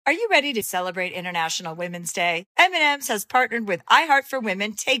Are you ready to celebrate International Women's Day? M&M's has partnered with iHeart for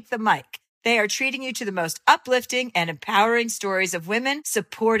Women Take the Mic. They are treating you to the most uplifting and empowering stories of women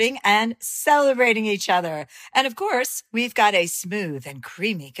supporting and celebrating each other. And of course, we've got a smooth and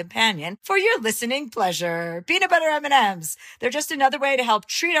creamy companion for your listening pleasure. Peanut butter M&Ms. They're just another way to help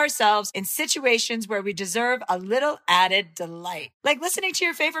treat ourselves in situations where we deserve a little added delight, like listening to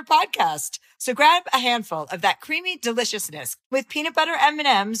your favorite podcast. So grab a handful of that creamy deliciousness with peanut butter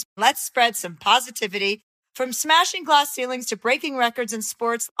M&Ms. Let's spread some positivity. From smashing glass ceilings to breaking records in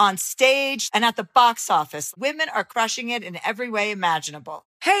sports, on stage and at the box office, women are crushing it in every way imaginable.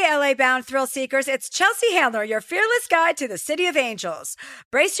 Hey, LA-bound thrill seekers, it's Chelsea Handler, your fearless guide to the City of Angels.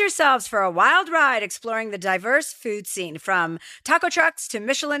 Brace yourselves for a wild ride exploring the diverse food scene, from taco trucks to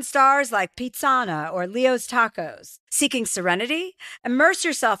Michelin stars like Pizzana or Leo's Tacos. Seeking serenity? Immerse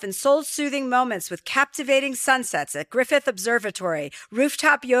yourself in soul-soothing moments with captivating sunsets at Griffith Observatory,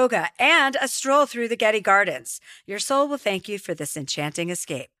 rooftop yoga, and a stroll through the Getty Gardens. Your soul will thank you for this enchanting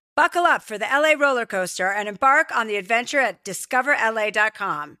escape. Buckle up for the LA roller coaster and embark on the adventure at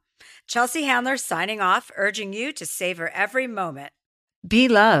discoverla.com. Chelsea Handler signing off, urging you to savor every moment. Be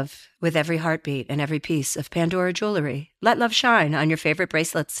love with every heartbeat and every piece of Pandora jewelry. Let love shine on your favorite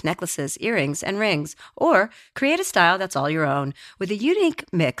bracelets, necklaces, earrings, and rings. Or create a style that's all your own with a unique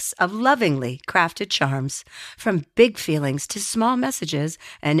mix of lovingly crafted charms. From big feelings to small messages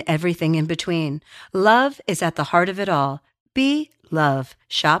and everything in between. Love is at the heart of it all. Be love.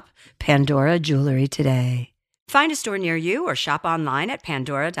 Shop Pandora Jewelry today. Find a store near you or shop online at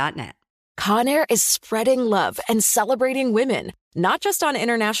pandora.net. Conair is spreading love and celebrating women, not just on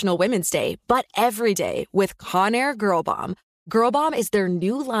International Women's Day, but every day with Conair Girl Bomb. Girl Bomb is their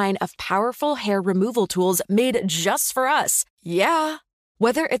new line of powerful hair removal tools made just for us. Yeah.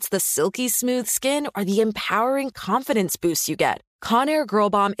 Whether it's the silky smooth skin or the empowering confidence boost you get, Conair Girl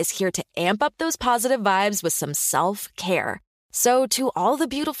Bomb is here to amp up those positive vibes with some self-care. So to all the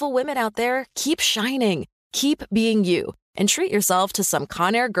beautiful women out there, keep shining, keep being you, and treat yourself to some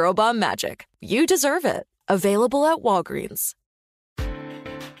Conair Girl Bomb magic. You deserve it. Available at Walgreens.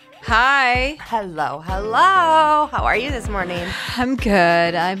 Hi. Hello. How are you this morning? I'm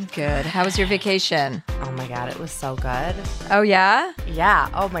good. How was your vacation? Oh my God, it was so good. Oh, yeah? Yeah.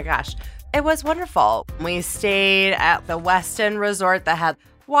 Oh my gosh. It was wonderful. We stayed at the Westin Resort that had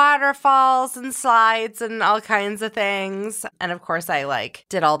waterfalls and slides and all kinds of things. And of course, I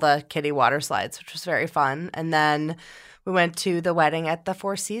did all the kiddie water slides, which was very fun. And then we went to the wedding at the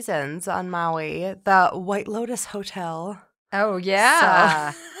Four Seasons on Maui, the White Lotus Hotel. Oh,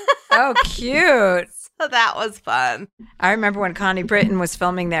 yeah. Oh, cute. So that was fun. I remember when Connie Britton was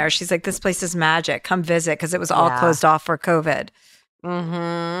filming there, she's like, this place is magic. Come visit, because it was all closed off for COVID.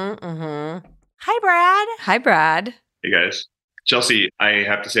 Hi, Brad. Hi, Brad. Hey, guys. Chelsea, I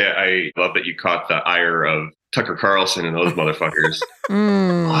have to say, I love that you caught the ire of Tucker Carlson and those motherfuckers.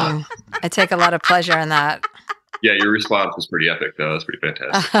 I take a lot of pleasure in that. Yeah, your response was pretty epic, though. It was pretty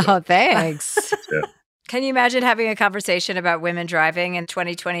fantastic. Oh, thanks. Yeah. Can you imagine having a conversation about women driving in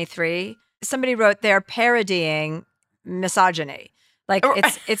 2023? Somebody wrote they're parodying misogyny.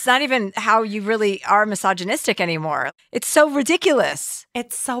 It's not even how you really are misogynistic anymore. It's so ridiculous.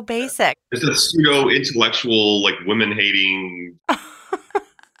 It's so basic. It's a pseudo-intellectual, women-hating...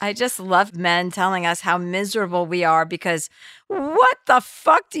 I just love men telling us how miserable we are because what the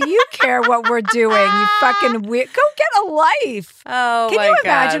fuck do you care what we're doing? You fucking weird. Go get a life. Oh, Can you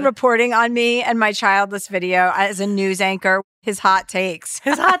imagine reporting on me and my childless video as a news anchor? His hot takes.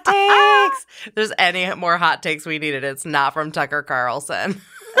 His hot takes. If there's any more hot takes we needed, it's not from Tucker Carlson.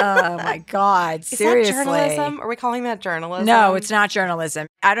 Oh, my God. Seriously. Is that journalism? Are we calling that journalism? No, it's not journalism.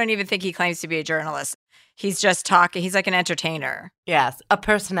 I don't even think he claims to be a journalist. He's just talking. He's like an entertainer. Yes, a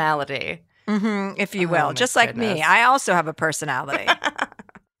personality. If you will. Just like me. I also have a personality.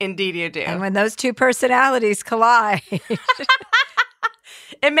 Indeed you do. And when those two personalities collide...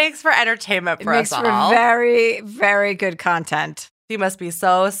 It makes for entertainment for us all. It makes for very, very good content. You must be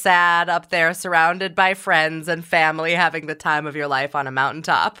so sad up there surrounded by friends and family having the time of your life on a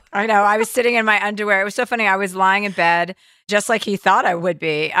mountaintop. I know. I was sitting in my underwear. It was so funny. I was lying in bed just like he thought I would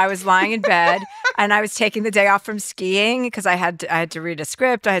be. I was lying in bed and I was taking the day off from skiing because I had to read a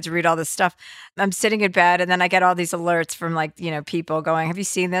script. I had to read all this stuff. I'm sitting in bed and then I get all these alerts from people going, have you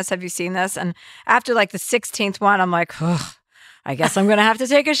seen this? Have you seen this? And after the 16th one, I'm like, ugh. I guess I'm going to have to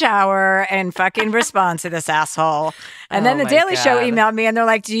take a shower and fucking respond to this asshole. And then the Daily Show emailed me and they're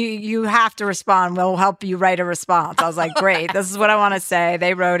like, you have to respond. We'll help you write a response. I was like, great. This is what I want to say.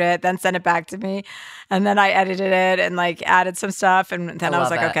 They wrote it, then sent it back to me. And then I edited it and added some stuff. And then I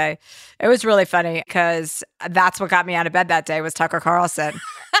was like, okay. It was really funny because that's what got me out of bed that day was Tucker Carlson.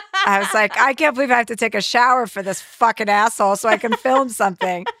 I was like, I can't believe I have to take a shower for this fucking asshole so I can film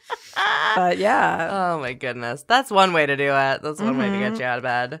something. But yeah. Oh my goodness. That's one way to do it. That's one way to get you out of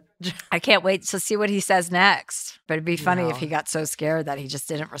bed. I can't wait to see what he says next. But it'd be funny No. if he got so scared that he just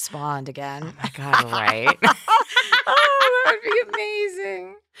didn't respond again. Oh my God, right? Oh, that would be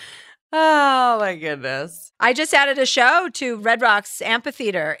amazing. Oh my goodness. I just added a show to Red Rocks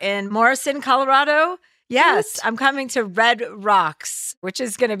Amphitheater in Morrison, Colorado. Yes, I'm coming to Red Rocks, which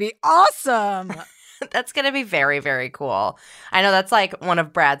is going to be awesome. That's going to be very, very cool. I know that's like one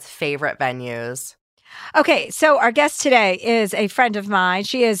of Brad's favorite venues. Okay, so our guest today is a friend of mine.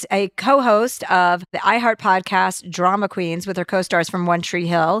 She is a co-host of the iHeart podcast Drama Queens with her co-stars from One Tree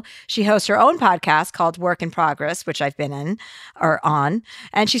Hill. She hosts her own podcast called Work in Progress, which I've been in or on.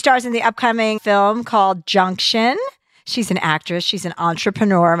 And she stars in the upcoming film called Junction. She's an actress. She's an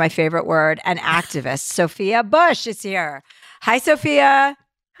entrepreneur, my favorite word, and activist. Sophia Bush is here. Hi, Sophia.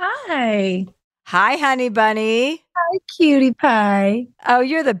 Hi. Hi, honey bunny. Hi, cutie pie. Oh,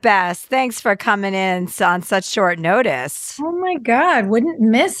 you're the best. Thanks for coming in on such short notice. Oh my God, wouldn't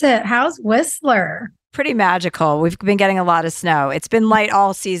miss it. How's Whistler? Pretty magical. We've been getting a lot of snow. It's been light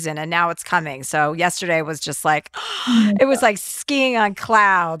all season and now it's coming. So yesterday was just like, it was like skiing on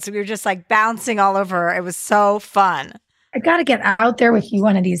clouds. We were just like bouncing all over. It was so fun. I got to get out there with you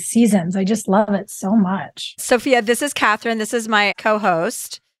one of these seasons. I just love it so much. Sophia, this is Catherine. This is my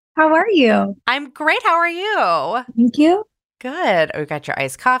co-host. How are you? I'm great. How are you? Thank you. Good. We got your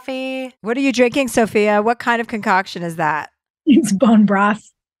iced coffee. What are you drinking, Sophia? What kind of concoction is that? It's bone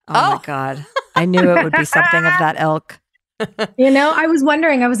broth. Oh my God. I knew it would be something of that ilk. You know, I was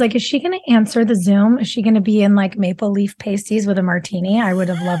wondering, I was like, is she going to answer the Zoom? Is she going to be in like maple leaf pasties with a martini? I would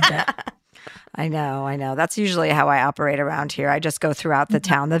have loved it. I know. That's usually how I operate around here. I just go throughout the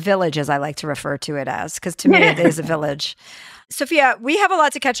town, the village, as I like to refer to it as, because to me it is a village. Sophia, we have a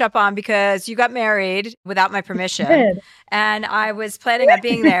lot to catch up on because you got married without my permission. Good. And I was planning on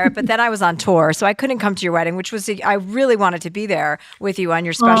being there, but then I was on tour, so I couldn't come to your wedding, which was, I really wanted to be there with you on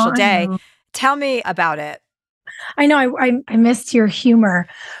your special day. Tell me about it. I know. I missed your humor.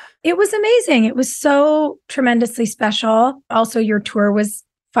 It was amazing. It was so tremendously special. Also, your tour was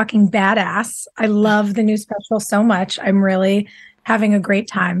fucking badass. I love the new special so much. I'm really having a great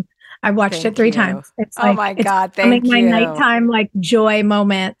time. I watched it 3 times. It's Oh my God, it's thank my you. nighttime like joy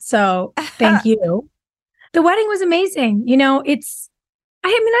moment. So thank you. The wedding was amazing. You know, I mean, I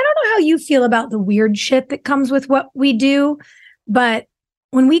don't know how you feel about the weird shit that comes with what we do, but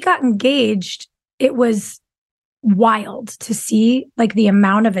when we got engaged, it was wild to see like the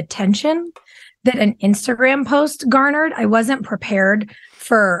amount of attention that an Instagram post garnered. I wasn't prepared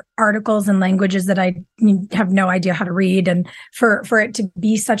for articles and languages that I have no idea how to read. And for it to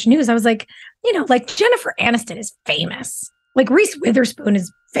be such news, I was like, you know, like Jennifer Aniston is famous. Like Reese Witherspoon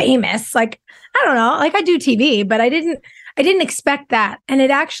is famous. Like, I don't know, like I do TV, but I didn't expect that. And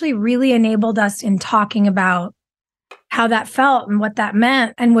it actually really enabled us in talking about how that felt and what that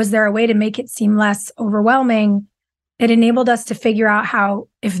meant. And was there a way to make it seem less overwhelming? It enabled us to figure out how,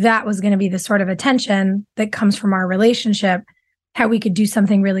 if that was going to be the sort of attention that comes from our relationship, how we could do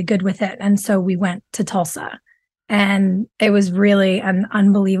something really good with it. And so we went to Tulsa, and it was really an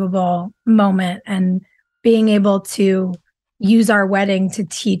unbelievable moment. And being able to use our wedding to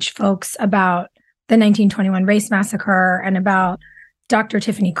teach folks about the 1921 race massacre and about Dr.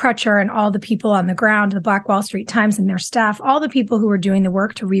 Tiffany Crutcher and all the people on the ground, the Black Wall Street Times and their staff, all the people who were doing the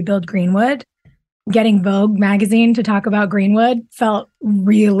work to rebuild Greenwood. Getting Vogue magazine to talk about Greenwood felt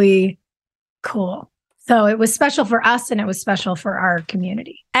really cool. So it was special for us and it was special for our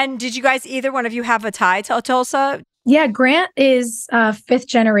community. And did you guys, either one of you, have a tie to Tulsa? Yeah, Grant is a 5th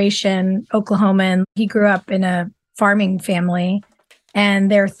generation Oklahoman. He grew up in a farming family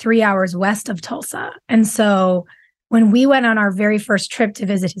and they're 3 hours west of Tulsa. And so when we went on our very first trip to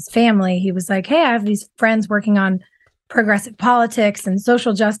visit his family, he was like, hey, I have these friends working on progressive politics and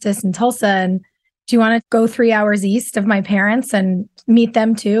social justice in Tulsa. And do you want to go 3 hours east of my parents and meet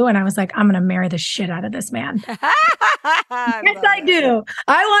them too? And I was like, I'm going to marry the shit out of this man. Yes, I do.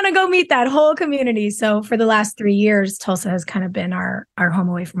 I want to go meet that whole community. So for the last 3 years, Tulsa has kind of been our home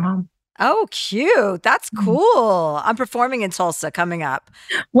away from home. Oh, cute. That's cool. I'm performing in Tulsa coming up.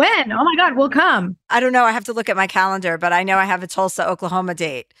 When? Oh my God, we'll come. I don't know. I have to look at my calendar, but I know I have a Tulsa, Oklahoma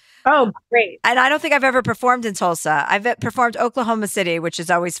date. Oh, great. And I don't think I've ever performed in Tulsa. I've performed Oklahoma City, which is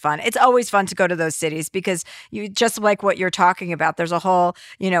always fun. It's always fun to go to those cities because you just like what you're talking about. There's a whole,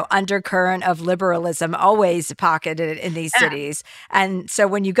 undercurrent of liberalism always pocketed in these cities. And so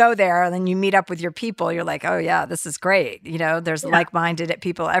when you go there and then you meet up with your people, you're like, oh yeah, this is great. There's like-minded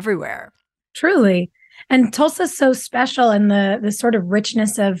people everywhere. Truly. And Tulsa's so special in the sort of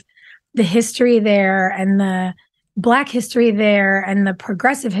richness of the history there and the Black history there and the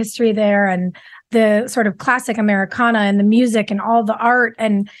progressive history there and the sort of classic Americana and the music and all the art.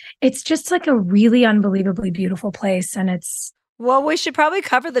 And it's just like a really unbelievably beautiful place. And it's Well, we should probably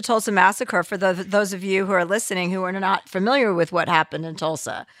cover the Tulsa Massacre for those of you who are listening who are not familiar with what happened in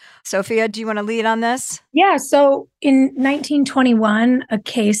Tulsa. Sophia, do you want to lead on this? Yeah. So in 1921, a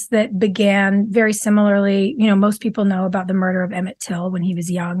case that began very similarly, most people know about the murder of Emmett Till when he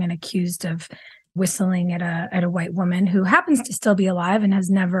was young and accused of whistling at a white woman who happens to still be alive and has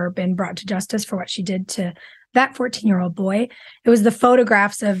never been brought to justice for what she did to that 14-year-old boy. It was the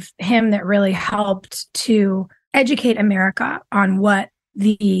photographs of him that really helped to educate America on what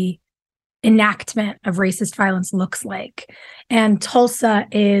the enactment of racist violence looks like. And Tulsa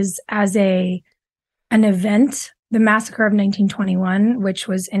is, as an event, the massacre of 1921, which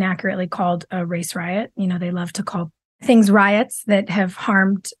was inaccurately called a race riot. They love to call things riots that have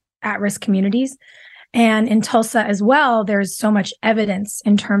harmed at-risk communities. And in Tulsa as well, there's so much evidence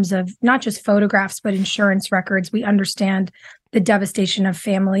in terms of not just photographs, but insurance records. We understand the devastation of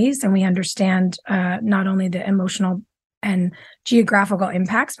families, and we understand not only the emotional and geographical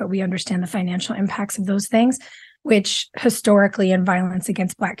impacts, but we understand the financial impacts of those things, which historically in violence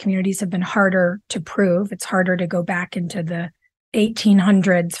against Black communities have been harder to prove. It's harder to go back into the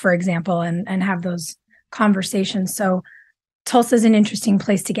 1800s, for example, and have those conversations. So Tulsa is an interesting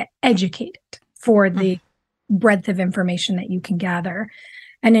place to get educated for the breadth of information that you can gather.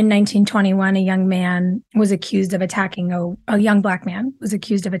 And in 1921, a young man was accused of attacking a young Black man was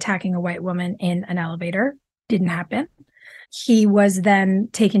accused of attacking a white woman in an elevator. Didn't happen. He was then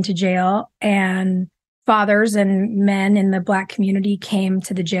taken to jail, and fathers and men in the Black community came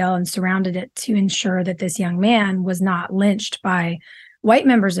to the jail and surrounded it to ensure that this young man was not lynched by white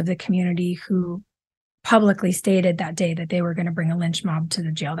members of the community who publicly stated that day that they were going to bring a lynch mob to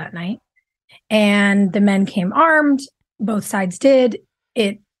the jail that night. And the men came armed. Both sides did.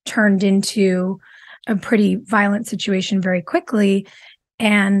 It turned into a pretty violent situation very quickly.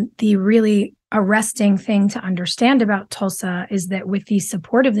 And the really arresting thing to understand about Tulsa is that with the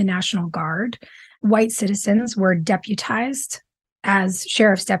support of the National Guard, white citizens were deputized as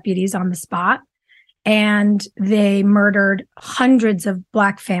sheriff's deputies on the spot. And they murdered hundreds of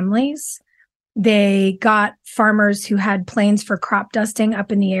Black families. They got farmers who had planes for crop dusting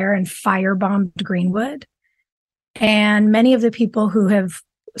up in the air and firebombed Greenwood. And many of the people who have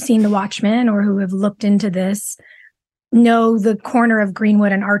seen The Watchmen or who have looked into this know the corner of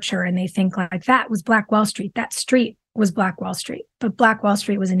Greenwood and Archer, and they think like that was Black Wall Street. That street was Black Wall Street. But Black Wall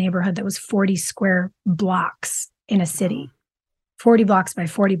Street was a neighborhood that was 40 square blocks in a city, 40 blocks by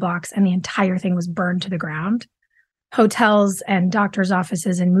 40 blocks, and the entire thing was burned to the ground. Hotels and doctors'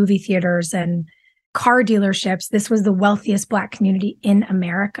 offices and movie theaters and car dealerships. This was the wealthiest Black community in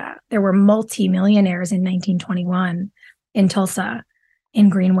America. There were multi-millionaires in 1921 in Tulsa, in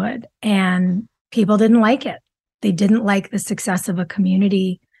Greenwood, and people didn't like it. They didn't like the success of a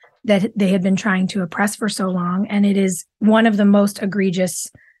community that they had been trying to oppress for so long. And it is one of the most egregious,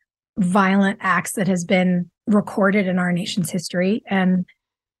 violent acts that has been recorded in our nation's history. And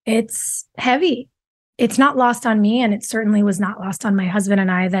it's heavy. It's not lost on me, and it certainly was not lost on my husband and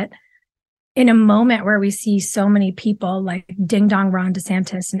I, that in a moment where we see so many people like Ding Dong Ron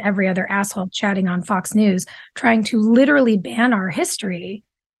DeSantis and every other asshole chatting on Fox News, trying to literally ban our history,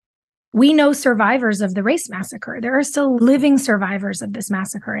 we know survivors of the race massacre. There are still living survivors of this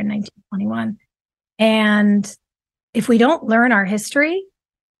massacre in 1921. And if we don't learn our history,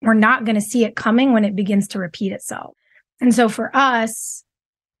 we're not going to see it coming when it begins to repeat itself. And so for us,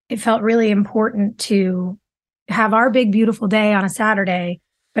 it felt really important to have our big, beautiful day on a Saturday,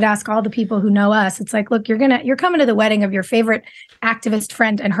 but ask all the people who know us. It's like, look, you're coming to the wedding of your favorite activist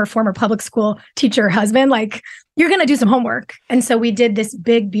friend and her former public school teacher husband. Like, you're going to do some homework. And so we did this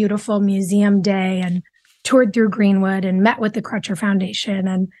big, beautiful museum day and toured through Greenwood and met with the Crutcher Foundation.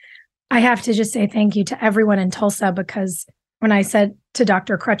 And I have to just say thank you to everyone in Tulsa, because when I said to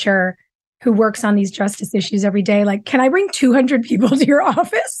Dr. Crutcher, who works on these justice issues every day, like, can I bring 200 people to your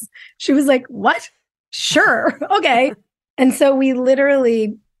office? She was like, what? Sure. Okay. And so we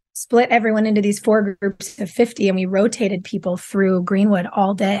literally split everyone into these 4 groups of 50, and we rotated people through Greenwood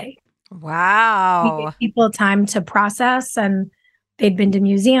all day. Wow. We gave people time to process, and they'd been to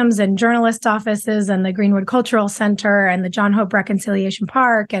museums and journalist offices and the Greenwood Cultural Center and the John Hope Reconciliation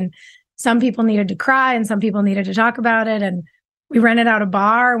Park. And some people needed to cry and some people needed to talk about it. And we rented out a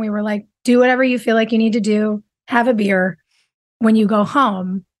bar and we were like, do whatever you feel like you need to do. Have a beer. When you go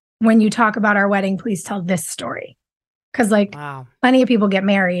home, when you talk about our wedding, please tell this story. Because plenty of people get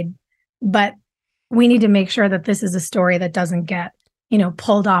married, but we need to make sure that this is a story that doesn't get,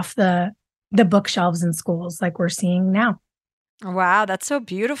 pulled off the bookshelves in schools like we're seeing now. Wow, that's so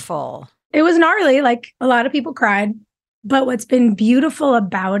beautiful. It was gnarly. Like, a lot of people cried. But what's been beautiful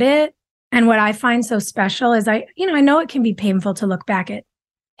about it, and what I find so special, is I know it can be painful to look back at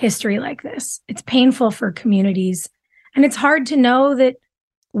history like this. It's painful for communities. And it's hard to know that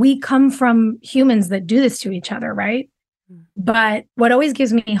we come from humans that do this to each other, right? But what always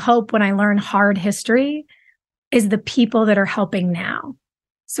gives me hope when I learn hard history is the people that are helping now.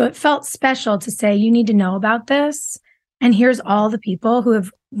 So it felt special to say, you need to know about this. And here's all the people who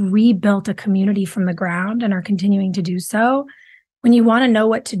have rebuilt a community from the ground and are continuing to do so. When you want to know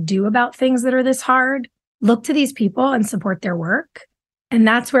what to do about things that are this hard, look to these people and support their work. And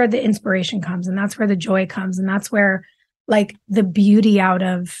that's where the inspiration comes. And that's where the joy comes. And that's where, like, the beauty out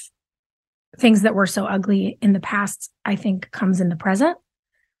of things that were so ugly in the past, I think, comes in the present.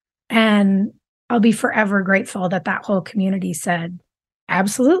 And I'll be forever grateful that whole community said,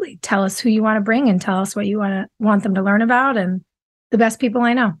 absolutely, tell us who you want to bring and tell us what you want them to learn about, and the best people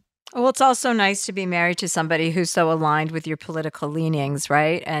I know. Well, it's also nice to be married to somebody who's so aligned with your political leanings,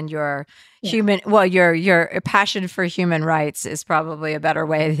 right? And your your passion for human rights is probably a better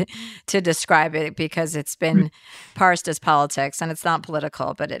way to describe it, because it's been parsed as politics, and it's not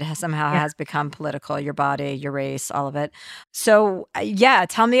political, but it somehow has become political. Your body, your race, all of it. So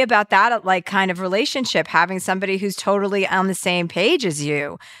tell me about that, like, kind of relationship, having somebody who's totally on the same page as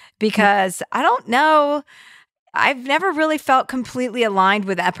you, because I don't know, I've never really felt completely aligned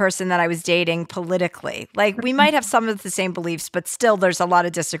with that person that I was dating politically. Like, we might have some of the same beliefs, but still there's a lot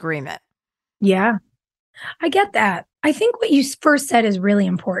of disagreement. Yeah, I get that. I think what you first said is really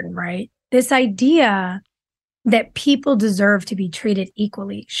important, right? This idea that people deserve to be treated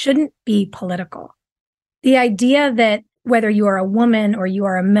equally shouldn't be political. The idea that whether you are a woman or you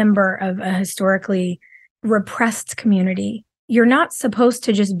are a member of a historically repressed community, you're not supposed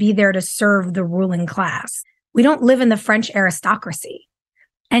to just be there to serve the ruling class. We don't live in the French aristocracy.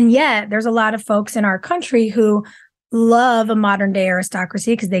 And yet there's a lot of folks in our country who love a modern day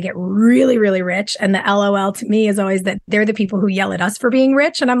aristocracy because they get really, really rich. And the LOL to me is always that they're the people who yell at us for being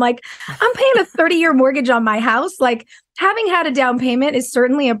rich. And I'm like, I'm paying a 30-year mortgage on my house. Like, having had a down payment is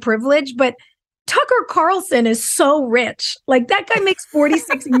certainly a privilege, but Tucker Carlson is so rich. Like, that guy makes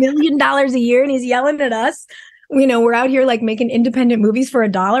 $46 million a year and he's yelling at us. We're out here like making independent movies for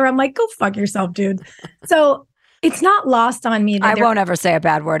 $1. I'm like, go fuck yourself, dude. So it's not lost on me that I won't ever say a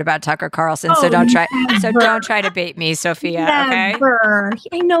bad word about Tucker Carlson. So don't try. Never. So don't try to bait me, Sophia. Never.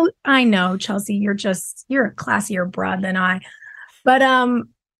 Okay. I know, Chelsea. You're a classier broad than I. But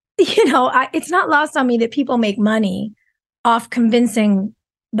it's not lost on me that people make money off convincing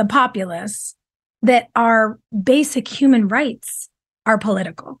the populace that our basic human rights are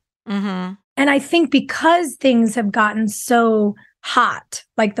political. Mm-hmm. And I think because things have gotten so hot,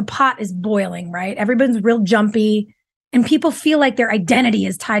 like the pot is boiling, right? Everyone's real jumpy and people feel like their identity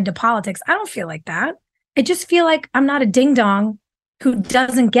is tied to politics. I don't feel like that. I just feel like I'm not a ding dong who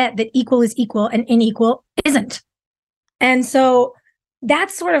doesn't get that equal is equal and unequal isn't. And so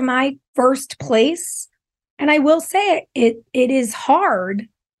that's sort of my first place. And I will say it is hard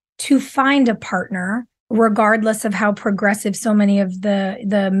to find a partner, regardless of how progressive so many of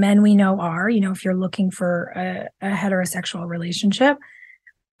the men we know are. If you're looking for a heterosexual relationship,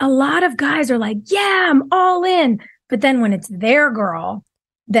 a lot of guys are like, yeah, I'm all in. But then when it's their girl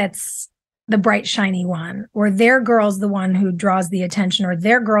that's the bright, shiny one, or their girl's the one who draws the attention, or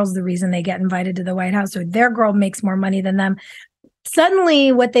their girl's the reason they get invited to the White House, or their girl makes more money than them,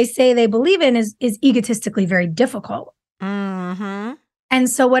 suddenly what they say they believe in is egotistically very difficult. Mm-hmm. And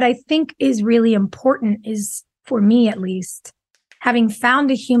so what I think is really important is, for me at least, having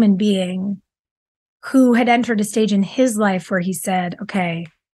found a human being who had entered a stage in his life where he said, okay,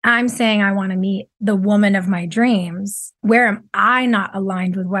 I'm saying I want to meet the woman of my dreams. Where am I not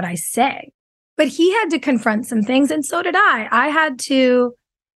aligned with what I say? But he had to confront some things, and so did I.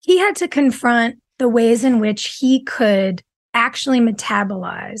 He had to confront the ways in which he could actually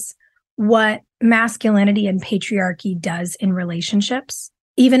metabolize what masculinity and patriarchy does in relationships,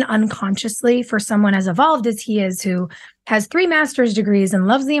 even unconsciously, for someone as evolved as he is, who has 3 master's degrees and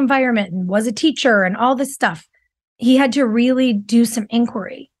loves the environment and was a teacher and all this stuff. He had to really do some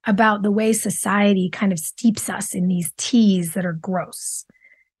inquiry about the way society kind of steeps us in these teas that are gross.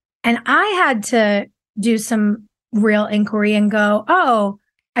 And I had to do some real inquiry and go, oh,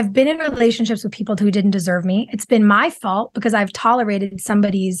 I've been in relationships with people who didn't deserve me. It's been my fault because I've tolerated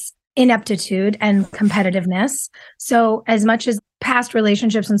somebody's ineptitude and competitiveness. So as much as past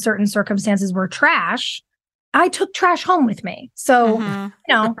relationships in certain circumstances were trash, I took trash home with me. So,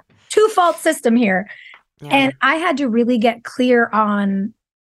 two-fault system here. Yeah. And I had to really get clear on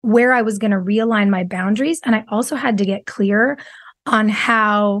where I was going to realign my boundaries. And I also had to get clear on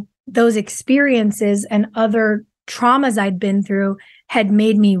how those experiences and other traumas I'd been through had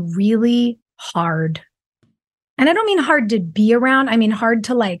made me really hard. And I don't mean hard to be around. I mean hard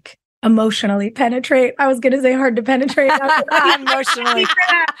to like emotionally penetrate. I was going to say hard to penetrate. Emotionally.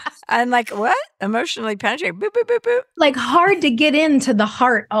 I'm like, what? Emotionally penetrate. Boop, boop, boop, boop. Like hard to get into the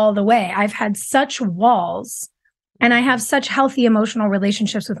heart all the way. I've had such walls. And I have such healthy emotional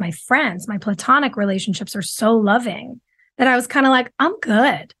relationships with my friends. My platonic relationships are so loving that I was kind of like, I'm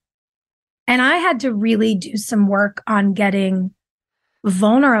good. And I had to really do some work on getting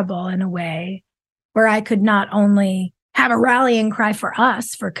vulnerable in a way where I could not only have a rallying cry for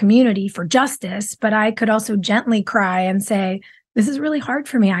us, for community, for justice, but I could also gently cry and say, this is really hard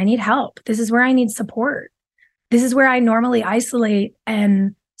for me. I need help. This is where I need support. This is where I normally isolate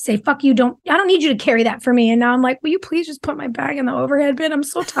and say, fuck you, I don't need you to carry that for me. And now I'm like, will you please just put my bag in the overhead bin? I'm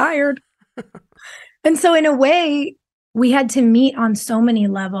so tired. And so in a way, we had to meet on so many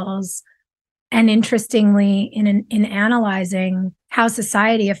levels. And interestingly, in analyzing how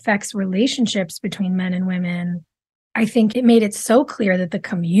society affects relationships between men and women, I think it made it so clear that the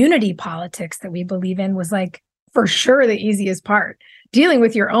community politics that we believe in was like, for sure, the easiest part. Dealing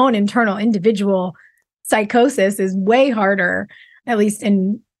with your own internal individual psychosis is way harder, at least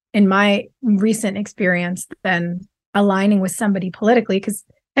in my recent experience, than aligning with somebody politically. Because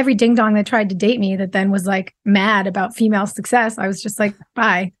every ding dong that tried to date me that then was like mad about female success, I was just like,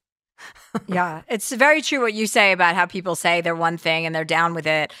 bye. Yeah, it's very true what you say about how people say they're one thing and they're down with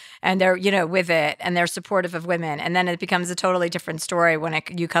it and they're, with it and they're supportive of women. And then it becomes a totally different story when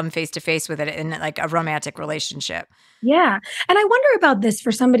you come face to face with it in like a romantic relationship. Yeah. And I wonder about this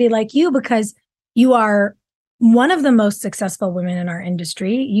for somebody like you, because you are one of the most successful women in our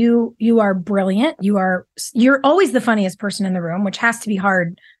industry. You are brilliant. You're always the funniest person in the room, which has to be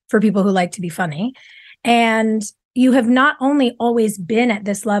hard for people who like to be funny. And you have not only always been at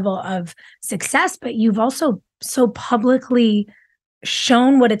this level of success, but you've also so publicly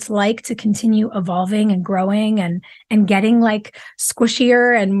shown what it's like to continue evolving and growing and getting like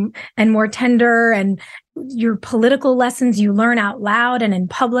squishier and more tender, and your political lessons you learn out loud and in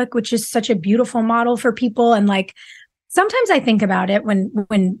public, which is such a beautiful model for people. And like, sometimes I think about it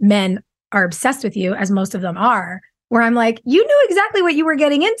when men are obsessed with you, as most of them are, where I'm like, you knew exactly what you were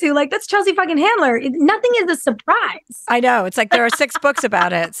getting into. Like, that's Chelsea fucking Handler. Nothing is a surprise. I know. It's like there are 6 books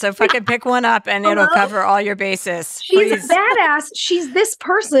about it. So fucking pick one up and it'll cover all your bases. She's a badass. She's this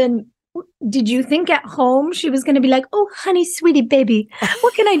person. Did you think at home she was going to be like, oh, honey, sweetie, baby,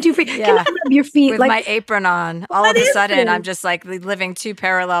 what can I do for you? Yeah. Can I rub your feet? With like, my apron on. All of a sudden, I'm just like living 2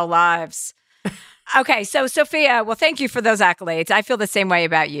 parallel lives. Okay, so Sophia, well, thank you for those accolades. I feel the same way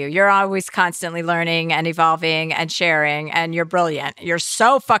about you. You're always constantly learning and evolving and sharing, and you're brilliant. You're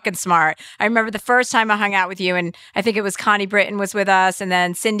so fucking smart. I remember the first time I hung out with you, and I think it was Connie Britton was with us, and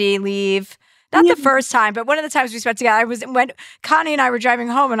then Cindy Leave. Not the first time, but one of the times we spent together, when Connie and I were driving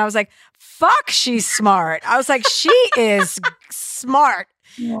home, and I was like, fuck, she's smart. I was like, she is smart.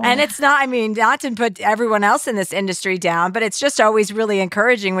 Yeah. And it's not, not to put everyone else in this industry down, but it's just always really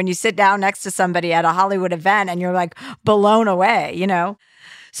encouraging when you sit down next to somebody at a Hollywood event and you're like blown away,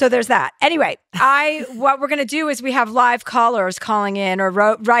 So there's that. Anyway, what we're going to do is we have live callers calling in or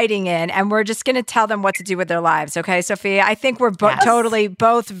writing in, and we're just going to tell them what to do with their lives. Okay, Sophia? I think we're totally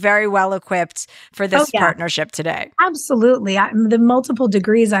both very well equipped for this partnership today. Absolutely. The multiple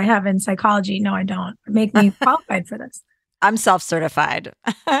degrees I have in psychology, no, I don't, make me qualified for this. I'm self-certified,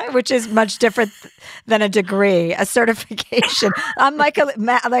 which is much different than a degree, a certification. I'm like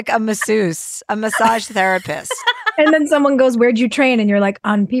a masseuse, a massage therapist. And then someone goes, where'd you train? And you're like,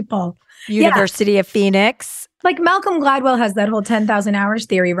 on people. University of Phoenix. Like Malcolm Gladwell has that whole 10,000 hours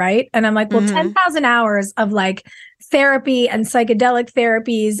theory, right? And I'm like, well, 10,000 hours of like therapy and psychedelic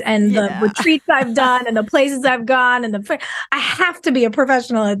therapies and the retreats I've done and the places I've gone and I have to be a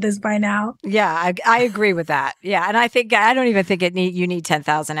professional at this by now. Yeah, I agree with that. Yeah, and I don't even think you need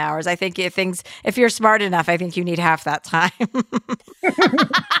 10,000 hours. I think if you're smart enough, I think you need half that time.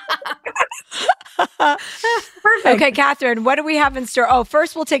 Perfect. Okay, Catherine, what do we have in store? Oh,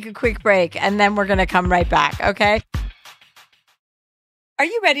 first we'll take a quick break and then we're going to come right back, okay? Are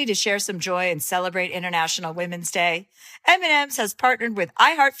you ready to share some joy and celebrate International Women's Day? M&M's has partnered with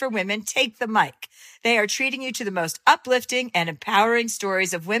iHeart for Women Take the Mic. They are treating you to the most uplifting and empowering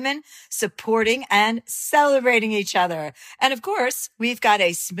stories of women supporting and celebrating each other. And of course, we've got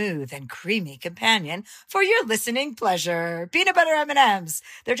a smooth and creamy companion for your listening pleasure. Peanut butter M&M's.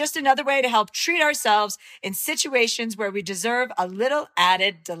 They're just another way to help treat ourselves in situations where we deserve a little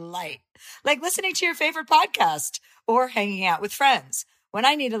added delight, like listening to your favorite podcast or hanging out with friends. When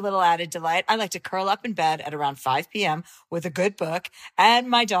I need a little added delight, I like to curl up in bed at around 5 p.m. with a good book and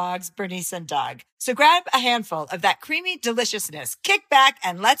my dogs, Bernice and Doug. So grab a handful of that creamy deliciousness, kick back,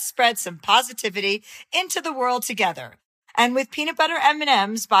 and let's spread some positivity into the world together. And with peanut butter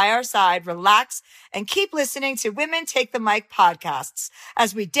M&Ms by our side, relax and keep listening to Women Take the Mic podcasts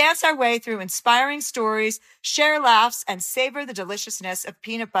as we dance our way through inspiring stories, share laughs, and savor the deliciousness of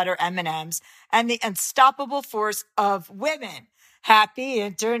peanut butter M&Ms and the unstoppable force of women. Happy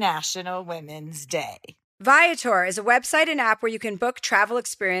International Women's Day. Viator is a website and app where you can book travel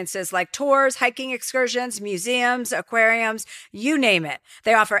experiences like tours, hiking excursions, museums, aquariums, you name it.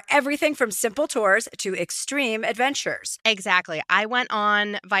 They offer everything from simple tours to extreme adventures. Exactly. I went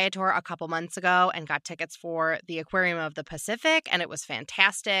on Viator a couple months ago and got tickets for the Aquarium of the Pacific, and it was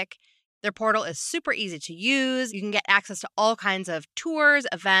fantastic. Their portal is super easy to use. You can get access to all kinds of tours,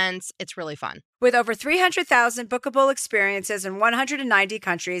 events. It's really fun. With over 300,000 bookable experiences in 190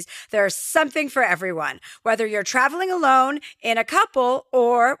 countries, there's something for everyone, whether you're traveling alone, in a couple,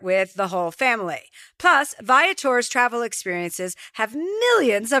 or with the whole family. Plus, Viator's travel experiences have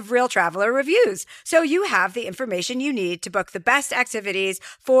millions of real traveler reviews, so you have the information you need to book the best activities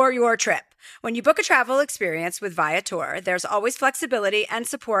for your trip. When you book a travel experience with Viator, there's always flexibility and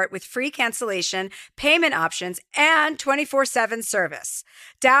support with free cancellation, payment options, and 24/7 service.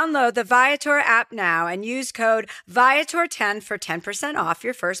 Download the Viator app now and use code Viator10 for 10% off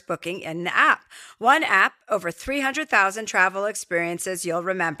your first booking in the app. One app, over 300,000 travel experiences you'll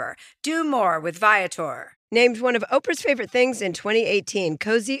remember. Do more with Viator. Named one of Oprah's favorite things in 2018,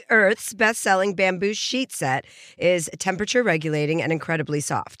 Cozy Earth's best-selling bamboo sheet set is temperature regulating and incredibly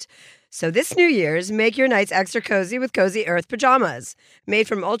soft. So this New Year's, make your nights extra cozy with Cozy Earth pajamas. Made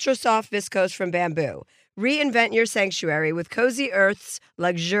from ultra-soft viscose from bamboo. Reinvent your sanctuary with Cozy Earth's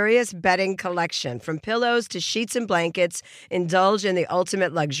luxurious bedding collection. From pillows to sheets and blankets, indulge in the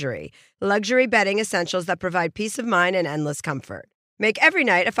ultimate luxury. Luxury bedding essentials that provide peace of mind and endless comfort. Make every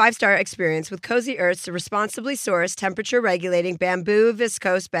night a 5-star experience with Cozy Earth's responsibly sourced, temperature-regulating bamboo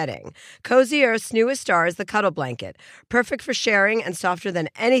viscose bedding. Cozy Earth's newest star is the Cuddle Blanket, perfect for sharing and softer than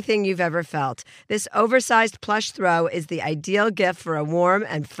anything you've ever felt. This oversized plush throw is the ideal gift for a warm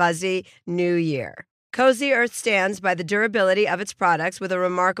and fuzzy new year. Cozy Earth stands by the durability of its products with a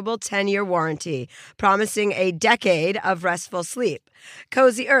remarkable 10-year warranty, promising a decade of restful sleep.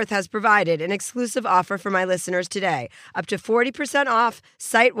 Cozy Earth has provided an exclusive offer for my listeners today, up to 40% off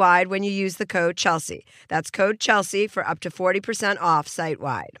site-wide when you use the code Chelsea. That's code Chelsea for up to 40% off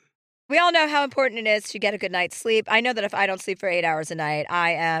site-wide. We all know how important it is to get a good night's sleep. I know that if I don't sleep for 8 hours a night,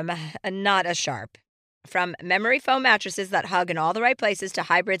 I am not as sharp. From memory foam mattresses that hug in all the right places to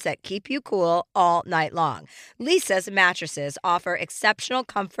hybrids that keep you cool all night long, Lisa's mattresses offer exceptional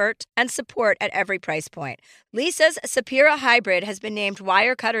comfort and support at every price point. Lisa's Sapira Hybrid has been named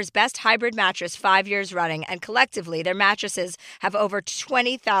Wirecutter's best hybrid mattress 5 years running, and collectively their mattresses have over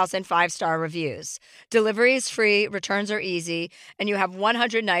 20,000 5-star reviews. Delivery is free, returns are easy, and you have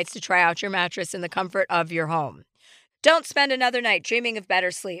 100 nights to try out your mattress in the comfort of your home. Don't spend another night dreaming of better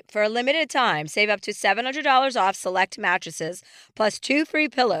sleep. For a limited time, save up to $700 off select mattresses, plus 2 free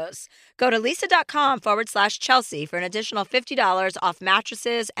pillows. Go to lisa.com/Chelsea for an additional $50 off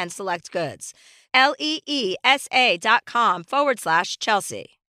mattresses and select goods. LEESA.com/Chelsea.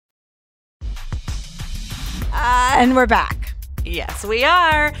 And we're back. Yes, we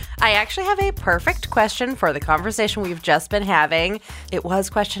are. I actually have a perfect question for the conversation we've just been having. It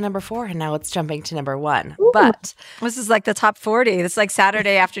was question number 4, and now it's jumping to number 1. Ooh. But this is like the top 40. This is like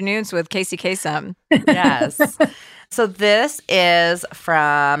Saturday afternoons with Casey Kasem. Yes. So this is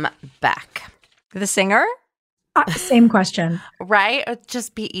from Beck. The singer? Same question. Right? It'd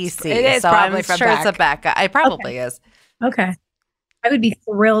just be EC. It is so probably I'm from sure Beck. it's a Beck. It probably is. Okay. I would be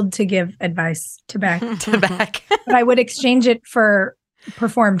thrilled to give advice to Beck, To Beck. but I would exchange it for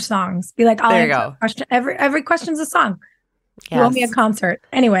performed songs. Be like, I'll There you answer go. a question. Every question's a song. Yes. You owe me a concert.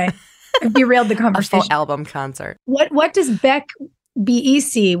 Anyway, I've derailed the A full conversation. album concert. What does Beck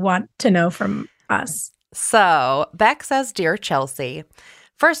BEC want to know from us? So Beck says, Dear Chelsea,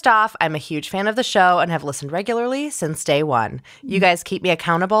 first off, I'm a huge fan of the show and have listened regularly since day one. You guys keep me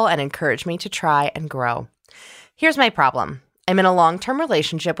accountable and encourage me to try and grow. Here's my problem. I'm in a long-term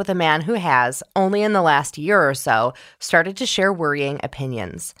relationship with a man who has, only in the last year or so, started to share worrying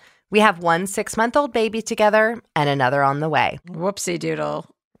opinions. We have one 6-month-old baby together and another on the way. Whoopsie doodle.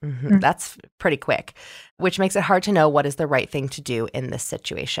 That's pretty quick, which makes it hard to know what is the right thing to do in this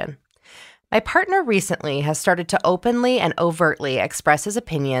situation. My partner recently has started to openly and overtly express his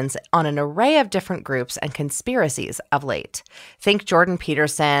opinions on an array of different groups and conspiracies of late. Think Jordan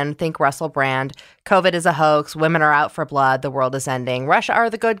Peterson, think Russell Brand, COVID is a hoax, women are out for blood, the world is ending, Russia are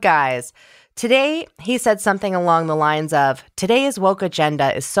the good guys. Today, he said something along the lines of, today's woke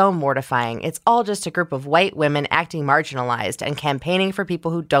agenda is so mortifying. It's all just a group of white women acting marginalized and campaigning for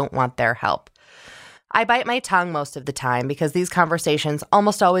people who don't want their help. I bite my tongue most of the time because these conversations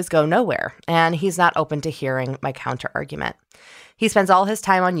almost always go nowhere, and he's not open to hearing my counter-argument. He spends all his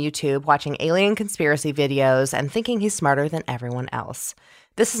time on YouTube watching alien conspiracy videos and thinking he's smarter than everyone else.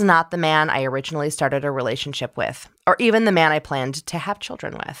 This is not the man I originally started a relationship with, or even the man I planned to have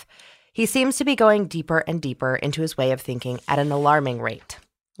children with. He seems to be going deeper and deeper into his way of thinking at an alarming rate.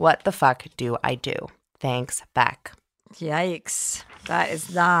 What the fuck do I do? Thanks, Beck. Yikes. That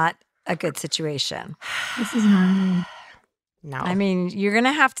is not a good situation. This is not. No. I mean, you're going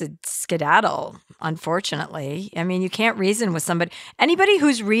to have to skedaddle, unfortunately. I mean, you can't reason with somebody. Anybody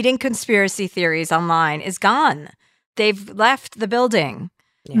who's reading conspiracy theories online is gone. They've left the building.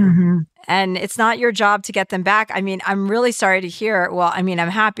 Yeah. Mm-hmm. And it's not your job to get them back. I mean, I'm really sorry to hear. Well, I mean, I'm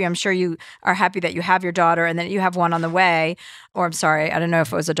happy. I'm sure you are happy that you have your daughter and that you have one on the way. Or I'm sorry, I don't know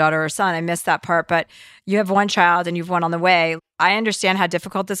if it was a daughter or son. I missed that part. But you have one child and you've one on the way. I understand how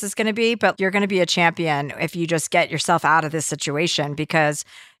difficult this is going to be, but you're going to be a champion if you just get yourself out of this situation. Because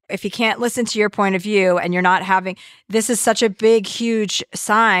if he can't listen to your point of view and you're not having, this is such a big, huge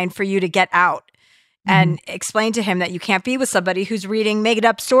sign for you to get out. And explain to him that you can't be with somebody who's reading made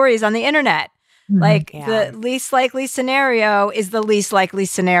up stories on the internet. Like the least likely scenario is the least likely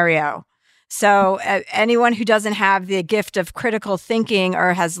scenario. So anyone who doesn't have the gift of critical thinking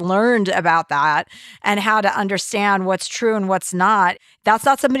or has learned about that and how to understand what's true and what's not, that's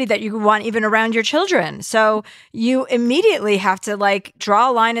not somebody that you want even around your children. So you immediately have to like draw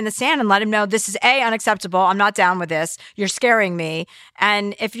a line in the sand and let him know this is unacceptable. I'm not down with this. You're scaring me.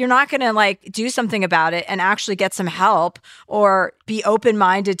 And if you're not going to like do something about it and actually get some help or be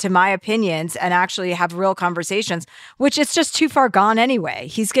open-minded to my opinions and actually have real conversations, which it's just too far gone anyway.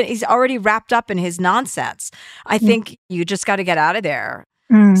 He's already wrapped up in his nonsense. I think you just got to get out of there.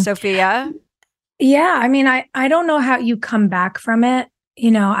 Sophia? Yeah, I mean, I don't know how you come back from it. You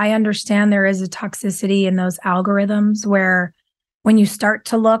know, I understand there is a toxicity in those algorithms where when you start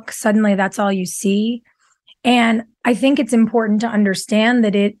to look, suddenly that's all you see. And I think it's important to understand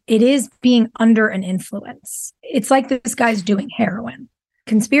that it is being under an influence. It's like this guy's doing heroin.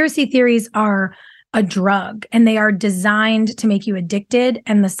 Conspiracy theories are a drug and they are designed to make you addicted.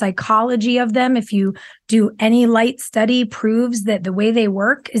 And the psychology of them, if you do any light study, proves that the way they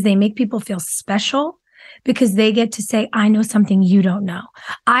work is they make people feel special because they get to say, I know something you don't know.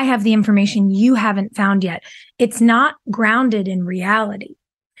 I have the information you haven't found yet. It's not grounded in reality.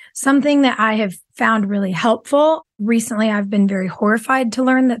 Something that I have found really helpful recently, I've been very horrified to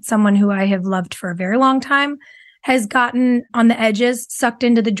learn that someone who I have loved for a very long time has gotten on the edges, sucked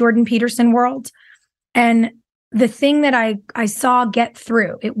into the Jordan Peterson world. And the thing that I saw get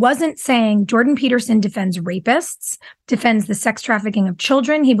through, it wasn't saying Jordan Peterson defends rapists, defends the sex trafficking of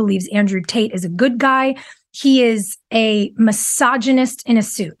children. He believes Andrew Tate is a good guy. He is a misogynist in a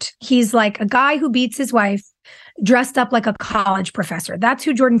suit. He's like a guy who beats his wife, dressed up like a college professor. That's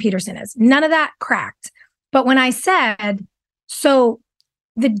who Jordan Peterson is. None of that cracked. But when I said, so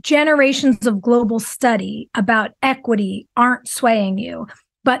the generations of global study about equity aren't swaying you,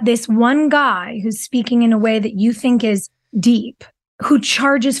 but this one guy who's speaking in a way that you think is deep, who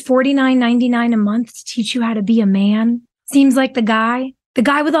charges $49.99 a month to teach you how to be a man, seems like the guy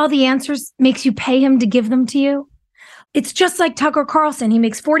with all the answers makes you pay him to give them to you. It's just like Tucker Carlson. He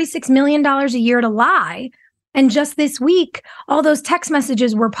makes $46 million a year to lie. And just this week, all those text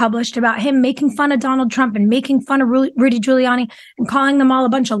messages were published about him making fun of Donald Trump and making fun of Rudy Giuliani and calling them all a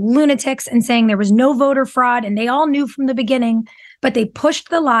bunch of lunatics and saying there was no voter fraud. And they all knew from the beginning, but they pushed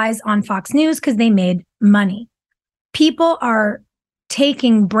the lies on Fox News because they made money. People are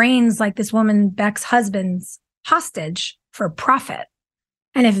taking brains like this woman, Beck's husband's, hostage for profit.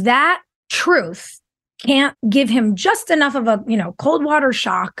 And if that truth can't give him just enough of a, cold water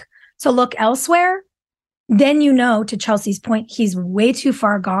shock to look elsewhere, then to Chelsea's point, he's way too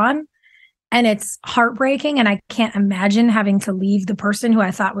far gone. And it's heartbreaking. And I can't imagine having to leave the person who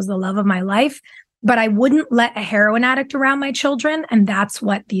I thought was the love of my life. But I wouldn't let a heroin addict around my children. And that's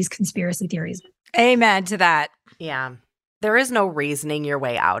what these conspiracy theories. Amen to that. Yeah. there is no reasoning your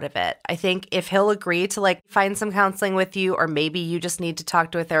way out of it. I think if he'll agree to like find some counseling with you, or maybe you just need to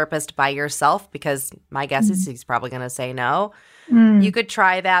talk to a therapist by yourself, because my guess is he's probably going to say no. You could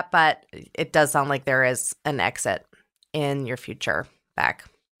try that, but it does sound like there is an exit in your future, Beck.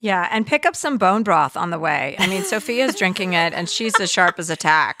 Yeah, and pick up some bone broth on the way. I mean, Sophia's drinking it, and she's as sharp as a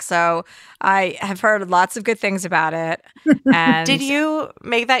tack. So I have heard lots of good things about it. And Did you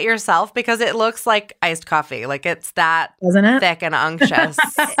make that yourself? Because it looks like iced coffee. Like it's that Doesn't it? thick and unctuous.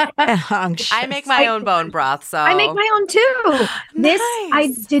 I make my own bone broth, so I make my own too. This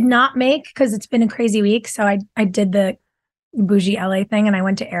I did not make because it's been a crazy week. So I did the bougie LA thing, and I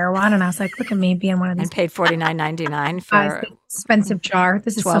went to Erewhon, and I was like, look at me being one of these. and paid $49.99 for expensive jar.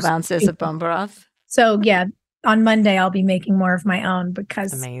 This is 12 so ounces of bone broth. So yeah, on Monday I'll be making more of my own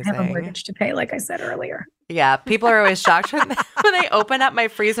because I have a Amazing. mortgage to pay, like I said earlier. yeah, people are always shocked when they open up my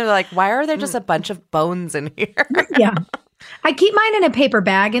freezer. They're like, why are there just a bunch of bones in here? Yeah. I keep mine in a paper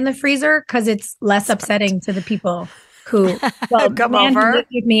bag in the freezer because it's less upsetting to the people who Come the man who over. lives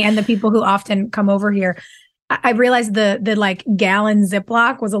with me and the people who often come over here. I realized the like gallon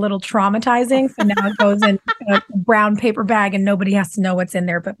Ziploc was a little traumatizing. So now it goes in a brown paper bag and nobody has to know what's in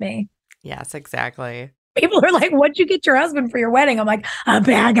there but me. Yes, exactly. People are like, what'd you get your husband for your wedding? I'm like, a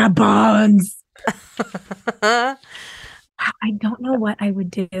bag of bones. I don't know what I would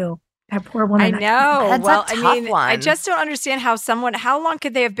do. That poor woman. I know. That's a well, I tough mean, one. I just don't understand how long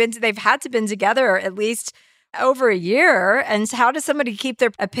could they have been? They've had to been together at least over a year. And how does somebody keep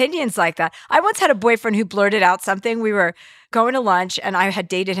their opinions like that? I once had a boyfriend who blurted out something. We were going to lunch and I had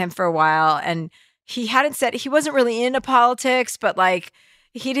dated him for a while, and he hadn't said, he wasn't really into politics, but like,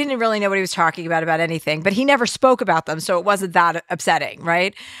 he didn't really know what he was talking about anything, but he never spoke about them. So it wasn't that upsetting,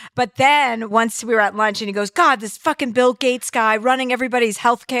 right? But then once we were at lunch and he goes, God, this fucking Bill Gates guy running everybody's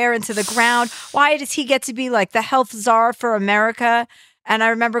healthcare into the ground. Why does he get to be like the health czar for America? And I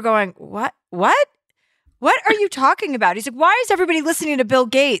remember going, what? What are you talking about? He's like, why is everybody listening to Bill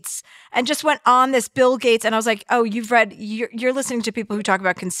Gates? And just went on this Bill Gates. And I was like, oh, you're listening to people who talk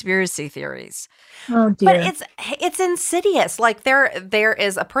about conspiracy theories. Oh dear. But it's insidious. Like there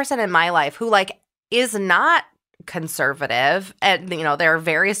is a person in my life who like is not conservative, and they're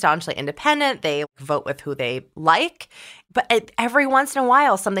very staunchly independent. They vote with who they like, but every once in a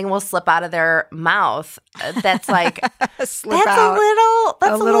while something will slip out of their mouth that's like that's a little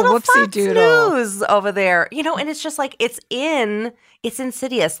whoopsie Fox doodle News over there, and it's just like it's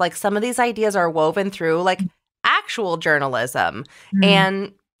insidious. Like some of these ideas are woven through like actual journalism,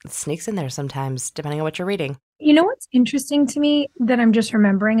 and it sneaks in there sometimes depending on what you're reading. You know what's interesting to me that I'm just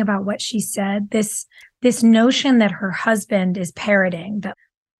remembering about what she said? This notion that her husband is parroting, that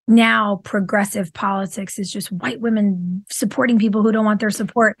now progressive politics is just white women supporting people who don't want their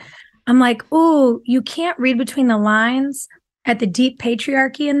support. I'm like, ooh, you can't read between the lines at the deep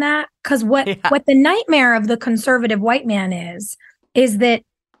patriarchy in that. Because what the nightmare of the conservative white man is that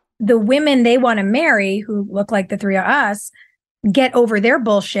the women they want to marry, who look like the three of us, get over their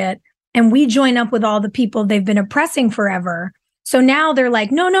bullshit, and we join up with all the people they've been oppressing forever. So now they're like,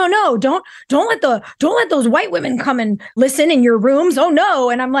 no, don't let those white women come and listen in your rooms. Oh no.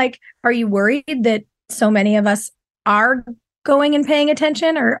 And I'm like, are you worried that so many of us are going and paying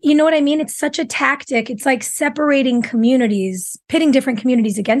attention? Or you know what I mean? It's such a tactic. It's like separating communities, pitting different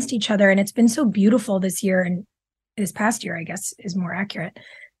communities against each other. And it's been so beautiful this year, and this past year, I guess, is more accurate,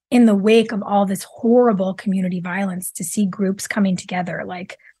 in the wake of all this horrible community violence, to see groups coming together,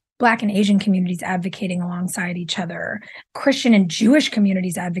 like Black and Asian communities advocating alongside each other, Christian and Jewish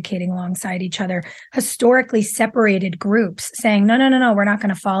communities advocating alongside each other, historically separated groups saying, no, we're not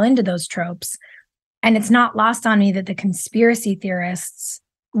going to fall into those tropes. And it's not lost on me that the conspiracy theorists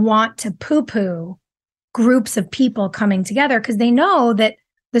want to poo-poo groups of people coming together because they know that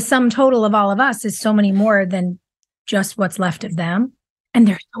the sum total of all of us is so many more than just what's left of them. And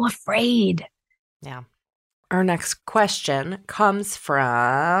they're so afraid. Yeah. Our next question comes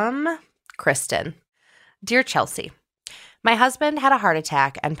from Kristen. Dear Chelsea, my husband had a heart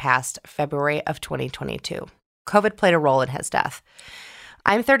attack and passed February of 2022. COVID played a role in his death.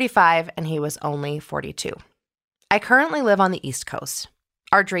 I'm 35 and he was only 42. I currently live on the East Coast.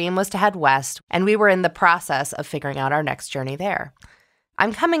 Our dream was to head west, and we were in the process of figuring out our next journey there.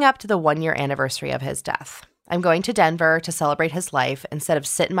 I'm coming up to the 1-year anniversary of his death. I'm going to Denver to celebrate his life instead of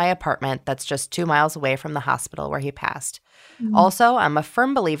sit in my apartment that's just 2 miles away from the hospital where he passed. Also, I'm a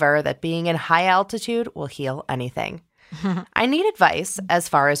firm believer that being in high altitude will heal anything. I need advice as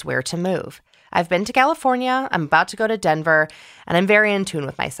far as where to move. I've been to California, I'm about to go to Denver, and I'm very in tune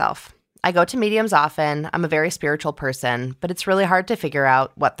with myself. I go to mediums often, I'm a very spiritual person, but it's really hard to figure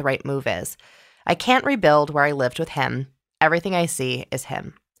out what the right move is. I can't rebuild where I lived with him. Everything I see is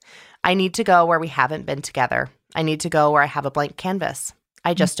him. I need to go where we haven't been together. I need to go where I have a blank canvas.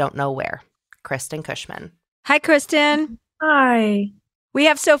 I just don't know where. Kristen Cushman. Hi, Kristen. Hi. We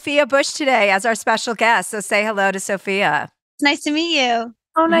have Sophia Bush today as our special guest. So say hello to Sophia. It's nice to meet you.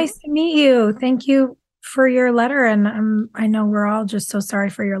 Oh, nice to meet you. Thank you for your letter. And I know we're all just so sorry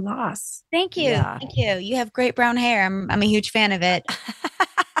for your loss. Thank you. Yeah. Thank you. You have great brown hair. I'm a huge fan of it.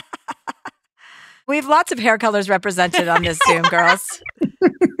 We have lots of hair colors represented on this Zoom, girls.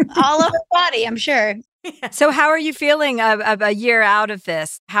 All over the body, I'm sure. So how are you feeling a year out of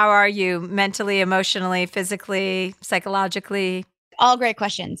this? How are you mentally, emotionally, physically, psychologically? All great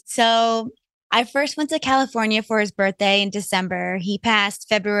questions. So I first went to California for his birthday in December. He passed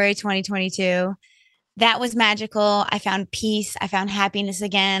February 2022. That was magical. I found peace. I found happiness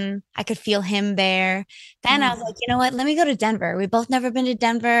again. I could feel him there. Then I was like, you know what? Let me go to Denver. We've both never been to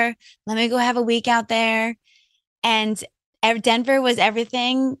Denver. Let me go have a week out there. And Denver was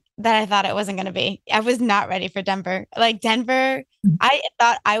everything that I thought it wasn't going to be. I was not ready for Denver. Like Denver, I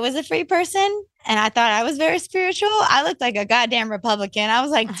thought I was a free person and I thought I was very spiritual. I looked like a goddamn Republican. I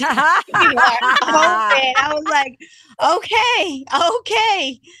was like, I was like,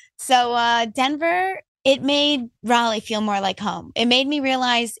 okay. So Denver, it made Raleigh feel more like home. It made me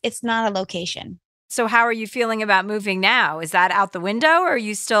realize it's not a location. So how are you feeling about moving now? Is that out the window or are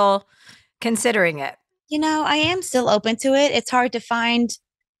you still considering it? You know, I am still open to it. It's hard to find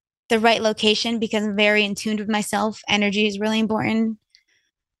the right location because I'm very in tune with myself. Energy is really important.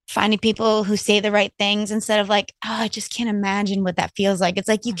 Finding people who say the right things instead of like, oh, I just can't imagine what that feels like. It's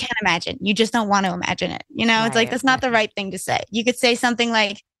like, you can't imagine. You just don't want to imagine it. You know, it's like, that's not the right thing to say. You could say something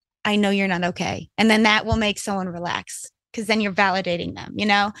like, I know you're not okay. And then that will make someone relax because then you're validating them, you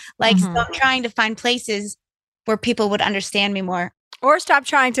know, like stop trying to find places where people would understand me more. Or stop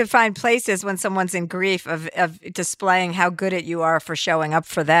trying to find places when someone's in grief of displaying how good at you are for showing up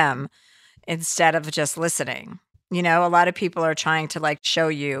for them instead of just listening. You know, a lot of people are trying to like show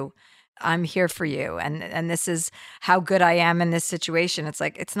you, I'm here for you. And this is how good I am in this situation. It's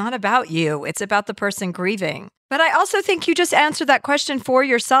like, it's not about you. It's about the person grieving. But I also think you just answered that question for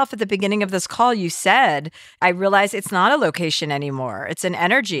yourself at the beginning of this call. You said, I realize it's not a location anymore. It's an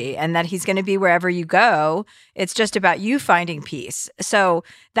energy and that he's going to be wherever you go. It's just about you finding peace. So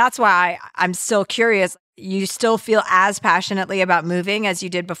that's why I'm still curious. You still feel as passionately about moving as you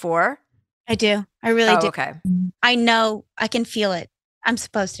did before? I do. I really do. Okay. I know. I can feel it. I'm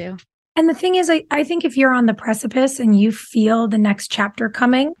supposed to. And the thing is, I think if you're on the precipice and you feel the next chapter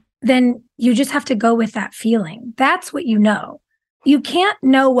coming, then you just have to go with that feeling. That's what you know. You can't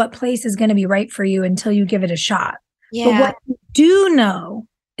know what place is going to be right for you until you give it a shot. Yeah. But what you do know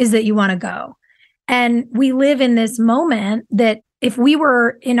is that you want to go. And we live in this moment that if we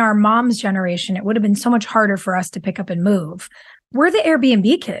were in our mom's generation, it would have been so much harder for us to pick up and move. We're the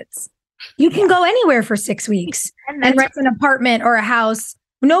Airbnb kids. You can go anywhere for 6 weeks and rent an apartment or a house.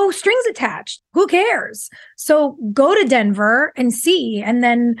 No strings attached. Who cares? So go to Denver and see. And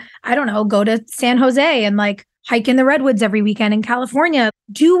then, I don't know, go to San Jose and like hike in the redwoods every weekend in California.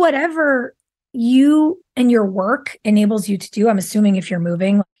 Do whatever you and your work enables you to do. I'm assuming if you're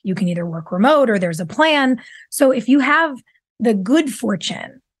moving, you can either work remote or there's a plan. So if you have the good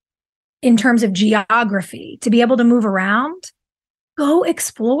fortune in terms of geography to be able to move around, go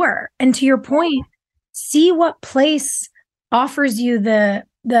explore. And to your point, see what place offers you the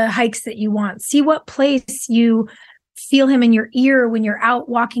hikes that you want. See what place you feel him in your ear when you're out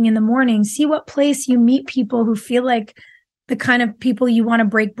walking in the morning. See what place you meet people who feel like the kind of people you want to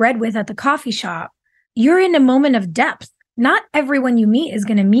break bread with at the coffee shop. You're in a moment of depth. Not everyone you meet is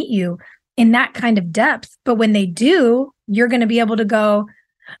going to meet you in that kind of depth. But when they do, you're going to be able to go,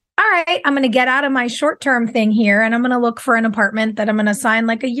 all right, I'm going to get out of my short-term thing here and I'm going to look for an apartment that I'm going to sign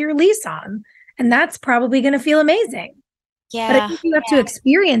like a year lease on. And that's probably going to feel amazing. Yeah. But I think you have to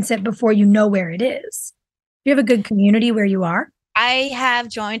experience it before you know where it is. Do you have a good community where you are? I have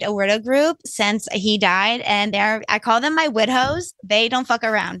joined a widow group since he died, and I call them my widows. They don't fuck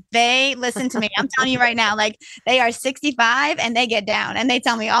around. They listen to me. I'm telling you right now, like they are 65 and they get down and they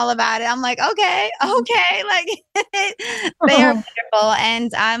tell me all about it. I'm like, okay. Like they are wonderful.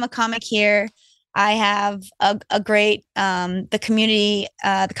 And I'm a comic here. I have a great, the community,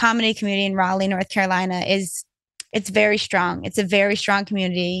 the comedy community in Raleigh, North Carolina it's very strong. It's a very strong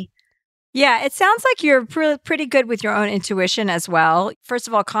community. Yeah, it sounds like you're pretty good with your own intuition as well. First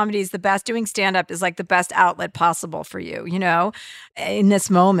of all, comedy is the best. Doing stand-up is like the best outlet possible for you, in this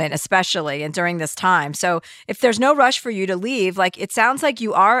moment, especially and during this time. So if there's no rush for you to leave, like it sounds like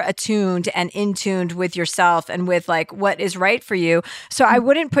you are attuned and in tuned with yourself and with like what is right for you. So I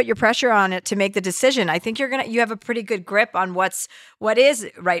wouldn't put your pressure on it to make the decision. I think you have a pretty good grip on what is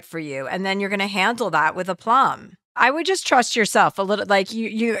right for you. And then you're going to handle that with aplomb. I would just trust yourself a little. Like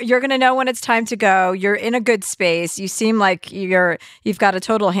you're going to know when it's time to go. You're in a good space. You seem like you've got a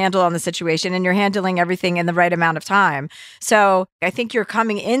total handle on the situation and you're handling everything in the right amount of time. So I think you're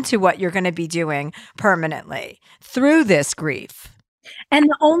coming into what you're going to be doing permanently through this grief. And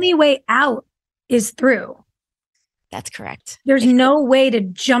the only way out is through. That's correct. There's no way to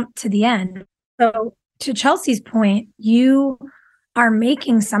jump to the end. So to Chelsea's point, you are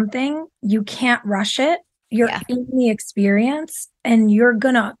making something. You can't rush it. You're in the experience and you're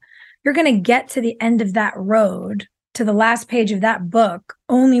gonna get to the end of that road, to the last page of that book,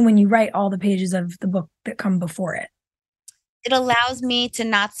 only when you write all the pages of the book that come before it. It allows me to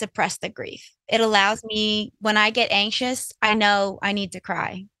not suppress the grief. It allows me, when I get anxious, I know I need to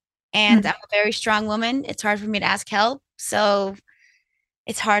cry. And I'm a very strong woman. It's hard for me to ask help. So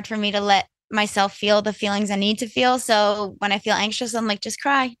it's hard for me to let myself feel the feelings I need to feel. So when I feel anxious, I'm like, just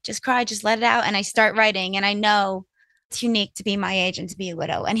cry, just let it out. And I start writing. And I know it's unique to be my age and to be a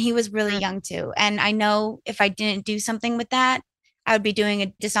widow. And he was really young too. And I know if I didn't do something with that, I would be doing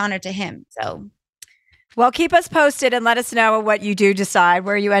a dishonor to him. So, well, keep us posted and let us know what you do decide,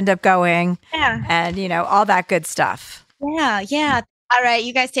 where you end up going. Yeah. And, all that good stuff. Yeah. All right.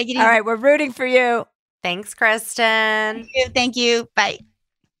 You guys take it easy. All right. We're rooting for you. Thanks, Kristen. Thank you. Bye.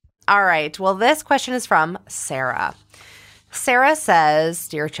 All right. Well, this question is from Sarah. Sarah says,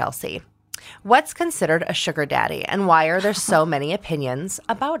 Dear Chelsea, what's considered a sugar daddy and why are there so many opinions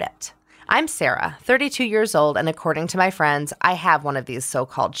about it? I'm Sarah, 32 years old, and according to my friends, I have one of these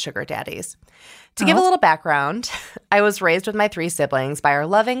so-called sugar daddies. To give a little background, I was raised with my 3 siblings by our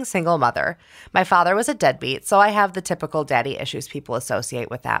loving single mother. My father was a deadbeat, so I have the typical daddy issues people associate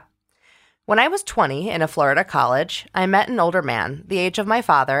with that. When I was 20 in a Florida college, I met an older man, the age of my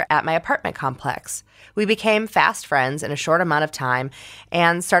father, at my apartment complex. We became fast friends in a short amount of time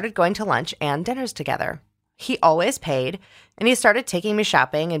and started going to lunch and dinners together. He always paid, and he started taking me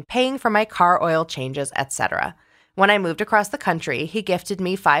shopping and paying for my car oil changes, etc. When I moved across the country, he gifted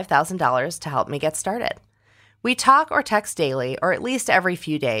me $5,000 to help me get started. We talk or text daily, or at least every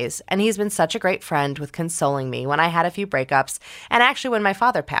few days, and he's been such a great friend with consoling me when I had a few breakups, and actually when my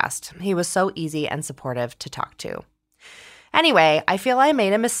father passed. He was so easy and supportive to talk to. Anyway, I feel I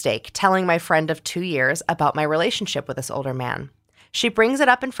made a mistake telling my friend of 2 years about my relationship with this older man. She brings it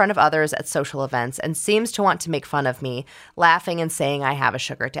up in front of others at social events and seems to want to make fun of me, laughing and saying I have a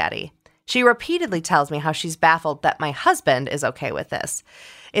sugar daddy. She repeatedly tells me how she's baffled that my husband is okay with this.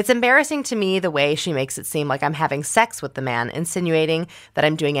 It's embarrassing to me the way she makes it seem like I'm having sex with the man, insinuating that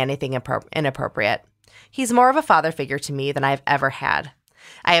I'm doing anything inappropriate. He's more of a father figure to me than I've ever had.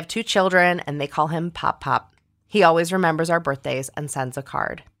 I have 2 children, and they call him Pop Pop. He always remembers our birthdays and sends a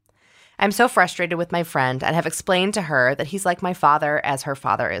card. I'm so frustrated with my friend and have explained to her that he's like my father as her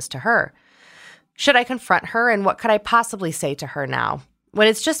father is to her. Should I confront her, and what could I possibly say to her now? When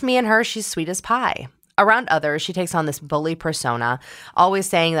it's just me and her, she's sweet as pie. Around others, she takes on this bully persona, always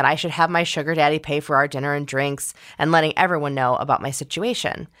saying that I should have my sugar daddy pay for our dinner and drinks and letting everyone know about my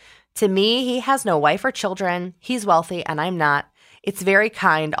situation. To me, he has no wife or children, he's wealthy, and I'm not. It's very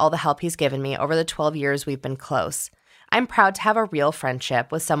kind, all the help he's given me over the 12 years we've been close. I'm proud to have a real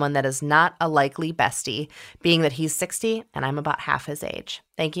friendship with someone that is not a likely bestie, being that he's 60 and I'm about half his age.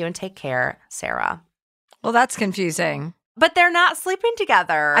 Thank you and take care, Sarah. Well, that's confusing. But they're not sleeping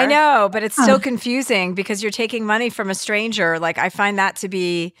together. I know, but it's still confusing because you're taking money from a stranger. Like, I find that to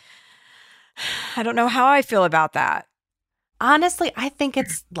be, I don't know how I feel about that. Honestly, I think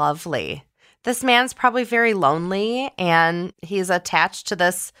it's lovely. This man's probably very lonely and he's attached to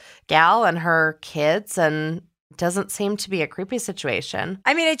this gal and her kids and doesn't seem to be a creepy situation.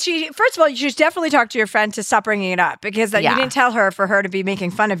 I mean, first of all, you should definitely talk to your friend to stop bringing it up because you didn't tell her for her to be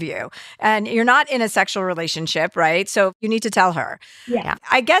making fun of you. And you're not in a sexual relationship, right? So you need to tell her. Yeah.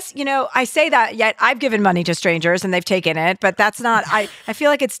 I guess, I say that, yet I've given money to strangers and they've taken it, but that's not, I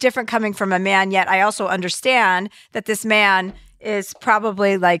feel like it's different coming from a man, yet I also understand that this man is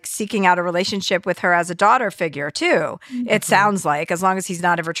probably like seeking out a relationship with her as a daughter figure too. Mm-hmm. It sounds like, as long as he's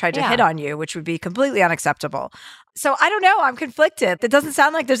not ever tried to hit on you, which would be completely unacceptable. So I don't know. I'm conflicted. It doesn't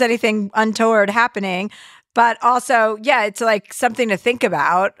sound like there's anything untoward happening, but also, it's like something to think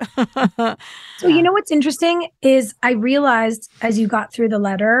about. So you know what's interesting is I realized as you got through the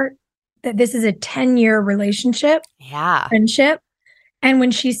letter that this is a 10-year relationship, Yeah. friendship. And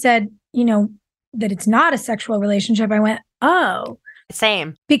when she said, that it's not a sexual relationship, I went, oh.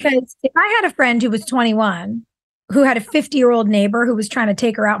 Same. Because if I had a friend who was 21, who had a 50-year-old neighbor who was trying to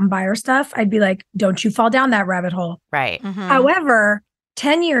take her out and buy her stuff, I'd be like, don't you fall down that rabbit hole. Right. Mhm. However,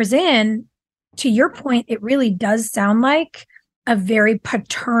 10 years in, to your point, it really does sound like a very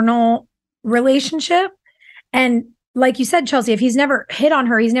paternal relationship. And like you said, Chelsea, if he's never hit on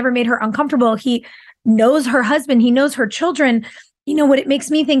her, he's never made her uncomfortable, he knows her husband, he knows her children. What it makes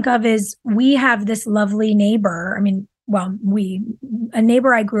me think of is we have this lovely neighbor. A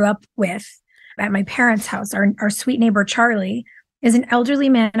neighbor I grew up with at my parents' house, our sweet neighbor, Charlie, is an elderly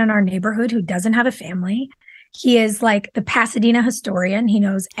man in our neighborhood who doesn't have a family. He is like the Pasadena historian. He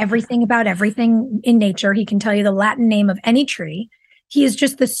knows everything about everything in nature. He can tell you the Latin name of any tree. He is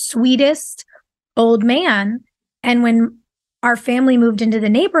just the sweetest old man. And when our family moved into the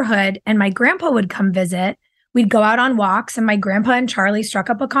neighborhood and my grandpa would come visit, we'd go out on walks, and my grandpa and Charlie struck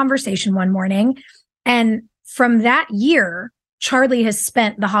up a conversation one morning. And from that year, Charlie has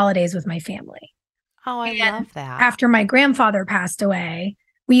spent the holidays with my family. Oh, I love that. After my grandfather passed away,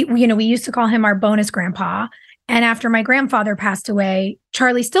 we used to call him our bonus grandpa. And after my grandfather passed away,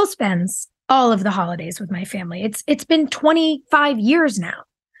 Charlie still spends all of the holidays with my family. It's been 25 years now.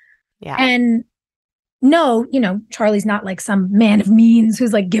 Yeah. And no, Charlie's not like some man of means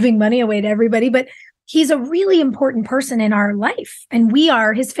who's like giving money away to everybody, but he's a really important person in our life, and we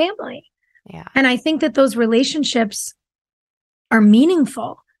are his family. Yeah. And I think that those relationships are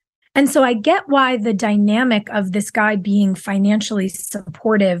meaningful. And so I get why the dynamic of this guy being financially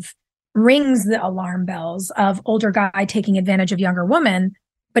supportive rings the alarm bells of older guy taking advantage of younger woman,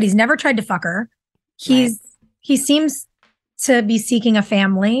 but he's never tried to fuck her. He seems to be seeking a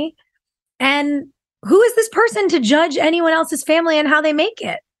family. And who is this person to judge anyone else's family and how they make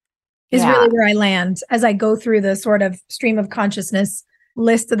it? Is really where I land as I go through the sort of stream of consciousness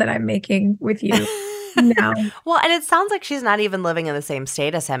list that I'm making with you now. Well, and it sounds like she's not even living in the same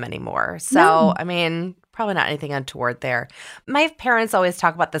state as him anymore. So, No. I mean, probably not anything untoward there. My parents always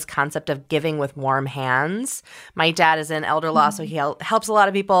talk about this concept of giving with warm hands. My dad is in elder law, so he helps a lot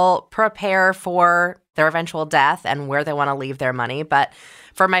of people prepare for their eventual death and where they want to leave their money. But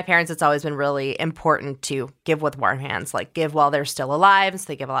for my parents, it's always been really important to give with warm hands, like give while they're still alive. So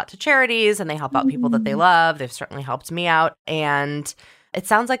they give a lot to charities and they help out people that they love. They've certainly helped me out. And it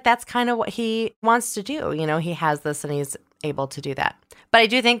sounds like that's kind of what he wants to do. He has this and he's able to do that. But I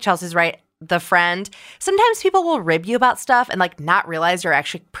do think Chelsea's right. The friend, sometimes people will rib you about stuff and like not realize you're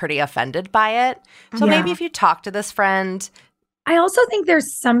actually pretty offended by it. So maybe if you talk to this friend. I also think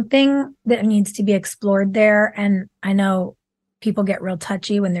there's something that needs to be explored there. And I know people get real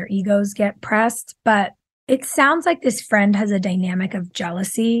touchy when their egos get pressed, but it sounds like this friend has a dynamic of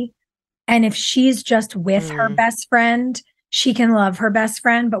jealousy. And if she's just with her best friend, she can love her best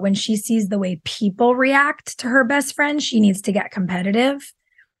friend. But when she sees the way people react to her best friend, she needs to get competitive.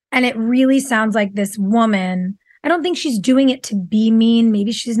 And it really sounds like this woman, I don't think she's doing it to be mean.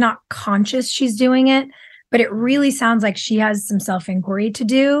 Maybe she's not conscious she's doing it, but it really sounds like she has some self-inquiry to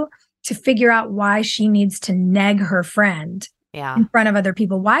do to figure out why she needs to neg her friend in front of other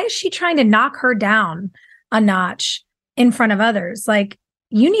people. Why is she trying to knock her down a notch in front of others? Like,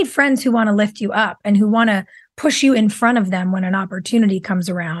 you need friends who want to lift you up and who want to push you in front of them when an opportunity comes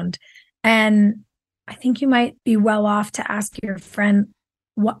around. And I think you might be well off to ask your friend,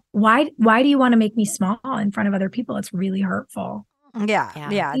 why do you want to make me small in front of other people? It's really hurtful.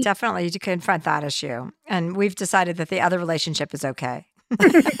 Yeah, definitely to confront that issue. And we've decided that the other relationship is okay.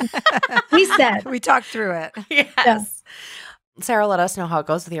 We talked through it. Yes. Yeah. Sarah, let us know how it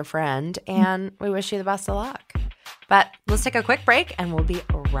goes with your friend, and we wish you the best of luck. But let's take a quick break, and we'll be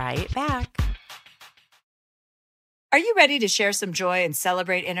right back. Are you ready to share some joy and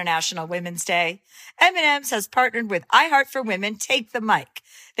celebrate International Women's Day? M&M's has partnered with iHeart for Women Take the Mic.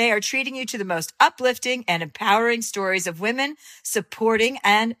 They are treating you to the most uplifting and empowering stories of women supporting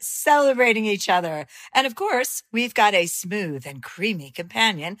and celebrating each other. And of course, we've got a smooth and creamy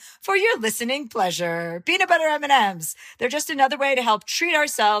companion for your listening pleasure. Peanut butter M&M's. They're just another way to help treat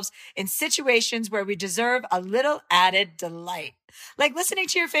ourselves in situations where we deserve a little added delight, like listening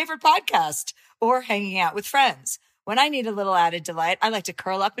to your favorite podcast or hanging out with friends. When I need a little added delight, I like to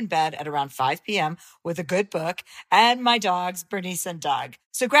curl up in bed at around 5 p.m. with a good book and my dogs, Bernice and Doug.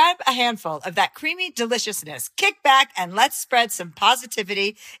 So grab a handful of that creamy deliciousness, kick back, and let's spread some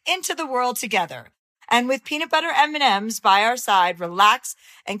positivity into the world together. And with peanut butter M&Ms by our side, relax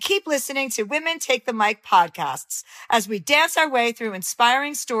and keep listening to Women Take the Mic podcasts as we dance our way through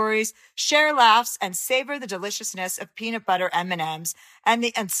inspiring stories, share laughs, and savor the deliciousness of peanut butter M&Ms and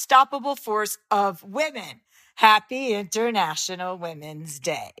the unstoppable force of women. Happy International Women's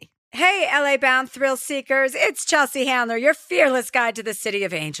Day. Hey, LA-bound thrill seekers, it's Chelsea Handler, your fearless guide to the City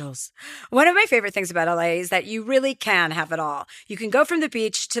of Angels. One of my favorite things about LA is that you really can have it all. You can go from the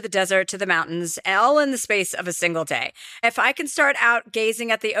beach to the desert to the mountains, all in the space of a single day. If I can start out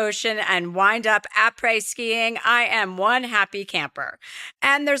gazing at the ocean and wind up après skiing, I am one happy camper.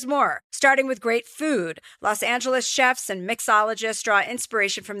 And there's more. Starting with great food, Los Angeles chefs and mixologists draw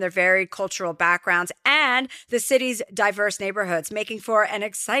inspiration from their varied cultural backgrounds and the city's diverse neighborhoods, making for an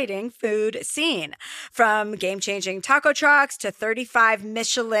exciting food scene, from game-changing taco trucks to 35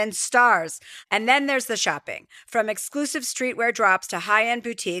 Michelin stars. And then there's the shopping. From exclusive streetwear drops to high-end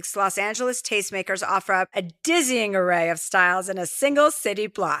boutiques, Los Angeles tastemakers offer up a dizzying array of styles in a single city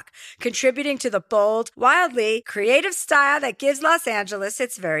block, contributing to the bold, wildly creative style that gives Los Angeles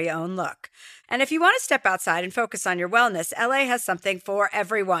its very own look. And if you want to step outside and focus on your wellness, LA has something for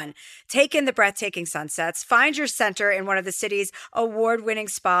everyone. Take in the breathtaking sunsets, find your center in one of the city's award-winning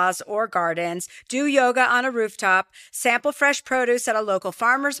spas or gardens, do yoga on a rooftop, sample fresh produce at a local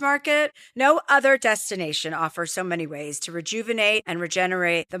farmer's market. No other destination offers so many ways to rejuvenate and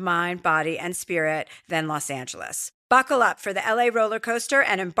regenerate the mind, body, and spirit than Los Angeles. Buckle up for the LA roller coaster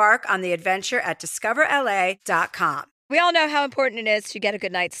and embark on the adventure at discoverla.com. We all know how important it is to get a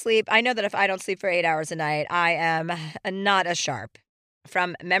good night's sleep. I know that if I don't sleep for 8 hours a night, I am not as sharp.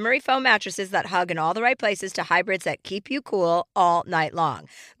 From memory foam mattresses that hug in all the right places to hybrids that keep you cool all night long,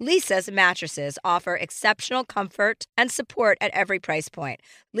 Lisa's mattresses offer exceptional comfort and support at every price point.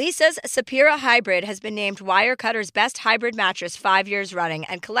 Lisa's Sapira Hybrid has been named Wirecutter's best hybrid mattress 5 years running,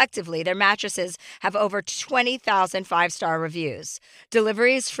 and collectively, their mattresses have over 20,000 five-star reviews.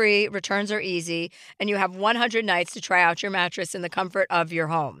 Delivery is free, returns are easy, and you have 100 nights to try out your mattress in the comfort of your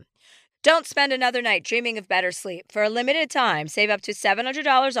home. Don't spend another night dreaming of better sleep. For a limited time, save up to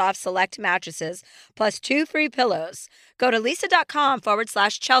 $700 off select mattresses, plus 2 free pillows. Go to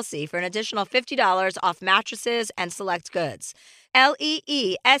lisa.com/Chelsea for an additional $50 off mattresses and select goods.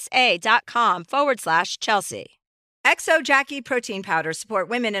 LEESA.com/Chelsea. XO Jackie protein powders support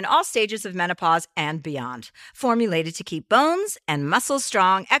women in all stages of menopause and beyond. Formulated to keep bones and muscles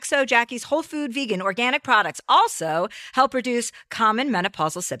strong, XO Jackie's whole food, vegan, organic products also help reduce common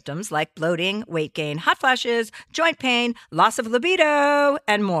menopausal symptoms like bloating, weight gain, hot flashes, joint pain, loss of libido,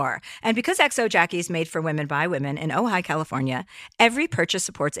 and more. And because XO Jackie is made for women by women in Ojai, California, every purchase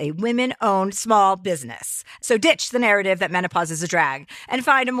supports a women-owned small business. So ditch the narrative that menopause is a drag and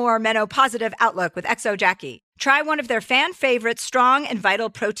find a more menopositive outlook with XO Jackie. Try one of their fan-favorite Strong and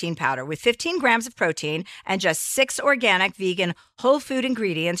Vital protein powder with 15 grams of protein and just 6 organic, vegan, whole food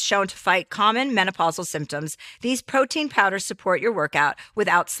ingredients shown to fight common menopausal symptoms. These protein powders support your workout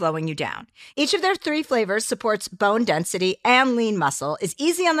without slowing you down. Each of their 3 flavors supports bone density and lean muscle, is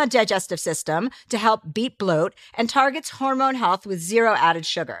easy on the digestive system to help beat bloat, and targets hormone health with 0 added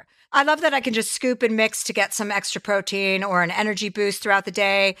sugar. I love that I can just scoop and mix to get some extra protein or an energy boost throughout the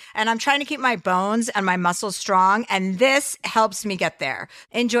day. And I'm trying to keep my bones and my muscles strong, and this helps me get there.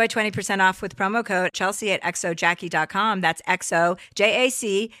 Enjoy 20% off with promo code Chelsea at XOJackie.com. That's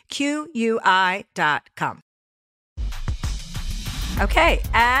XOJACQUI.com. Okay,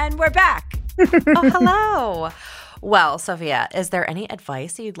 and we're back. Oh, hello. Well, Sophia, is there any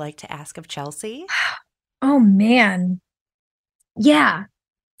advice you'd like to ask of Chelsea? Oh, man. Yeah.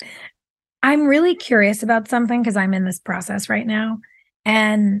 I'm really curious about something because I'm in this process right now.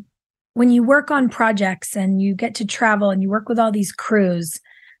 And when you work on projects and you get to travel and you work with all these crews,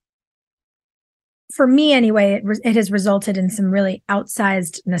 for me anyway, it has resulted in some really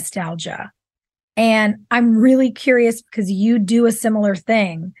outsized nostalgia. And I'm really curious because you do a similar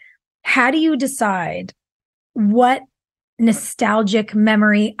thing. How do you decide what nostalgic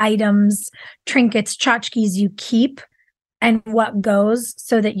memory items, trinkets, tchotchkes you keep and what goes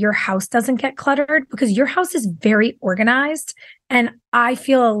so that your house doesn't get cluttered? Because your house is very organized. And I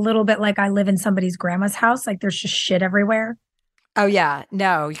feel a little bit like I live in somebody's grandma's house. Like there's just shit everywhere. Oh, yeah.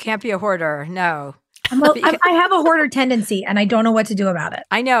 No, you can't be a hoarder. No. I have a hoarder tendency and I don't know what to do about it.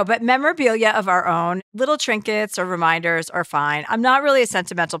 I know, but memorabilia of our own, little trinkets or reminders are fine. I'm not really a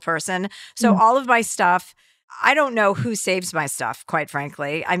sentimental person. So all of my stuff, I don't know who saves my stuff, quite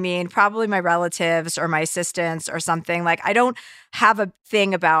frankly. I mean, probably my relatives or my assistants or something. Like, I don't have a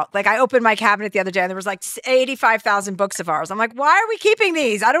thing about, like, I opened my cabinet the other day and there was like 85,000 books of ours. I'm like, why are we keeping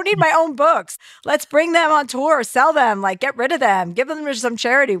these? I don't need my own books. Let's bring them on tour, sell them, like, get rid of them, give them to some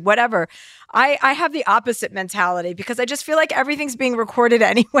charity, whatever. I have the opposite mentality because I just feel like everything's being recorded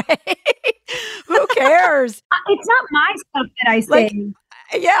anyway. Who cares? It's not my stuff that I save.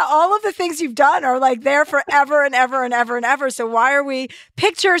 Yeah, all of the things you've done are like there forever and ever and ever and ever. So why are we?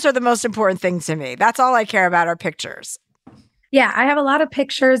 Pictures are the most important thing to me. That's all I care about are pictures. Yeah, I have a lot of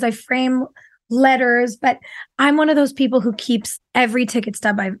pictures. I frame letters, but I'm one of those people who keeps every ticket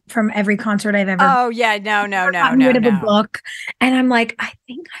stub from every concert I've ever. Oh yeah, no. Rid of a book, and I'm like, I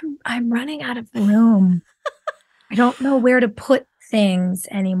think I'm running out of room. I don't know where to put things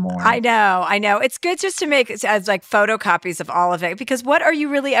anymore. I know. It's good just to make as like photocopies of all of it, because what are you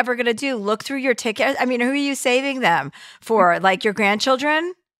really ever going to do? Look through your ticket? I mean, who are you saving them for? Like your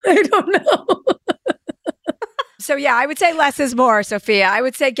grandchildren? I don't know. So yeah, I would say less is more, Sophia. I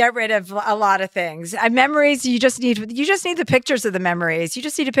would say get rid of a lot of things. Memories, you just need the pictures of the memories. You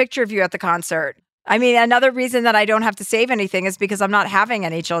just need a picture of you at the concert. I mean, another reason that I don't have to save anything is because I'm not having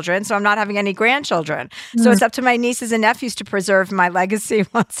any children, so I'm not having any grandchildren. So it's up to my nieces and nephews to preserve my legacy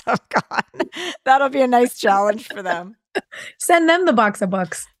once I'm gone. That'll be a nice challenge for them. Send them the box of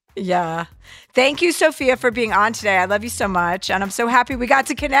books. Yeah. Thank you, Sophia, for being on today. I love you so much, and I'm so happy we got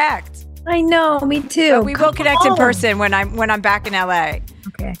to connect. I know, me too. But we will connect in person when I'm back in LA.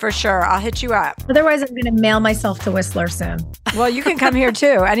 Okay. For sure. I'll hit you up. Otherwise, I'm going to mail myself to Whistler soon. Well, you can come here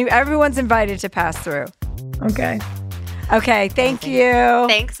too. And everyone's invited to pass through. Okay. Okay. Thank you.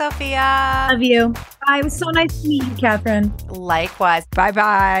 Thanks, Sophia. Love you. Bye. It was so nice to meet you, Catherine. Likewise.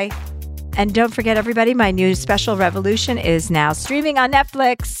 Bye-bye. And don't forget, everybody, my new special Revolution is now streaming on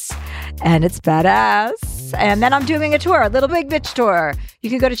Netflix. And it's badass. And then I'm doing a tour, a Little Big Bitch tour. You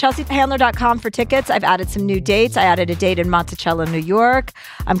can go to chelseahandler.com for tickets. I've added some new dates. I added a date in Monticello, New York.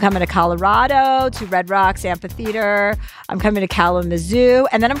 I'm coming to Colorado, to Red Rocks Amphitheater. I'm coming to Kalamazoo.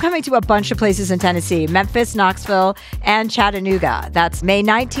 And then I'm coming to a bunch of places in Tennessee, Memphis, Knoxville, and Chattanooga. That's May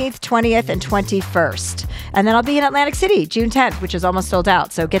 19th, 20th, and 21st. And then I'll be in Atlantic City, June 10th, which is almost sold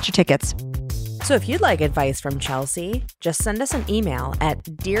out. So get your tickets. So if you'd like advice from Chelsea, just send us an email at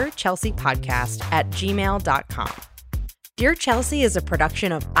dearchelseapodcast@gmail.com. Dear Chelsea is a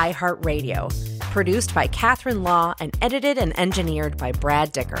production of iHeartRadio, produced by Catherine Law and edited and engineered by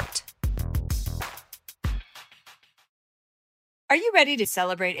Brad Dickert. Are you ready to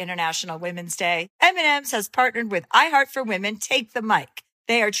celebrate International Women's Day? M&M's has partnered with iHeart for Women Take the Mic.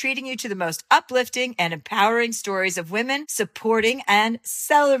 They are treating you to the most uplifting and empowering stories of women supporting and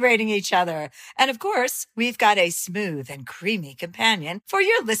celebrating each other. And of course, we've got a smooth and creamy companion for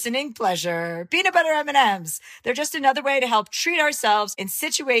your listening pleasure. Peanut butter M&Ms. They're just another way to help treat ourselves in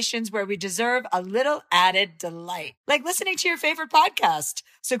situations where we deserve a little added delight, like listening to your favorite podcast.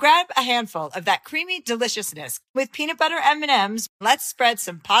 So grab a handful of that creamy deliciousness with peanut butter M&Ms. Let's spread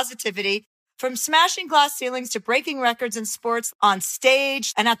some positivity. From smashing glass ceilings to breaking records in sports, on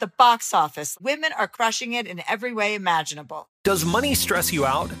stage and at the box office, women are crushing it in every way imaginable. Does money stress you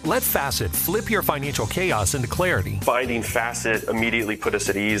out? Let Facet flip your financial chaos into clarity. Finding Facet immediately put us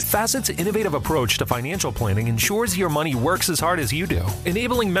at ease. Facet's innovative approach to financial planning ensures your money works as hard as you do,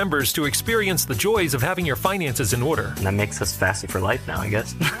 enabling members to experience the joys of having your finances in order. And that makes us Facet for life now, I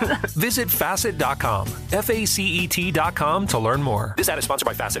guess. Visit Facet.com, FACET.com to learn more. This ad is sponsored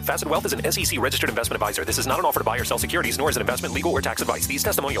by Facet. Facet Wealth is an SEC registered investment advisor. This is not an offer to buy or sell securities, nor is it investment, legal, or tax advice. These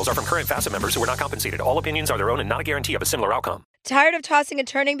testimonials are from current Facet members who are not compensated. All opinions are their own and not a guarantee of a similar outcome. Tired of tossing and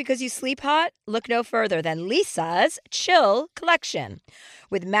turning because you sleep hot? Look no further than Lisa's Chill Collection.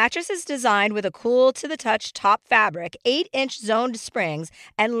 With mattresses designed with a cool-to-the-touch top fabric, 8-inch zoned springs,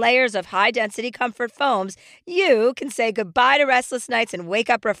 and layers of high-density comfort foams, you can say goodbye to restless nights and wake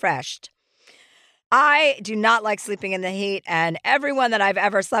up refreshed. I do not like sleeping in the heat, and everyone that I've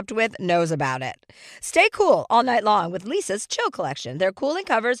ever slept with knows about it. Stay cool all night long with Lisa's Chill Collection. Their cooling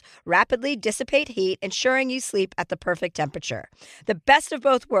covers rapidly dissipate heat, ensuring you sleep at the perfect temperature. The best of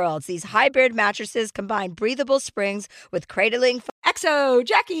both worlds, these hybrid mattresses combine breathable springs with cradling. XO,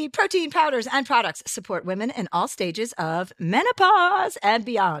 Jackie, protein powders and products support women in all stages of menopause and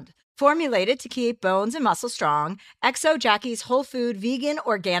beyond. Formulated to keep bones and muscles strong, XO Jackie's whole food, vegan,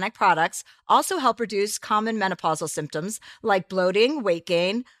 organic products also help reduce common menopausal symptoms like bloating, weight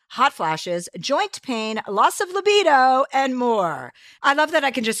gain, hot flashes, joint pain, loss of libido, and more. I love that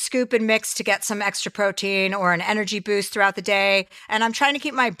I can just scoop and mix to get some extra protein or an energy boost throughout the day. And I'm trying to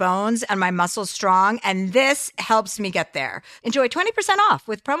keep my bones and my muscles strong, and this helps me get there. Enjoy 20% off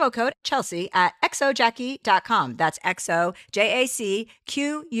with promo code Chelsea at exojackie.com. That's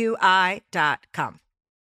exojacqui.com.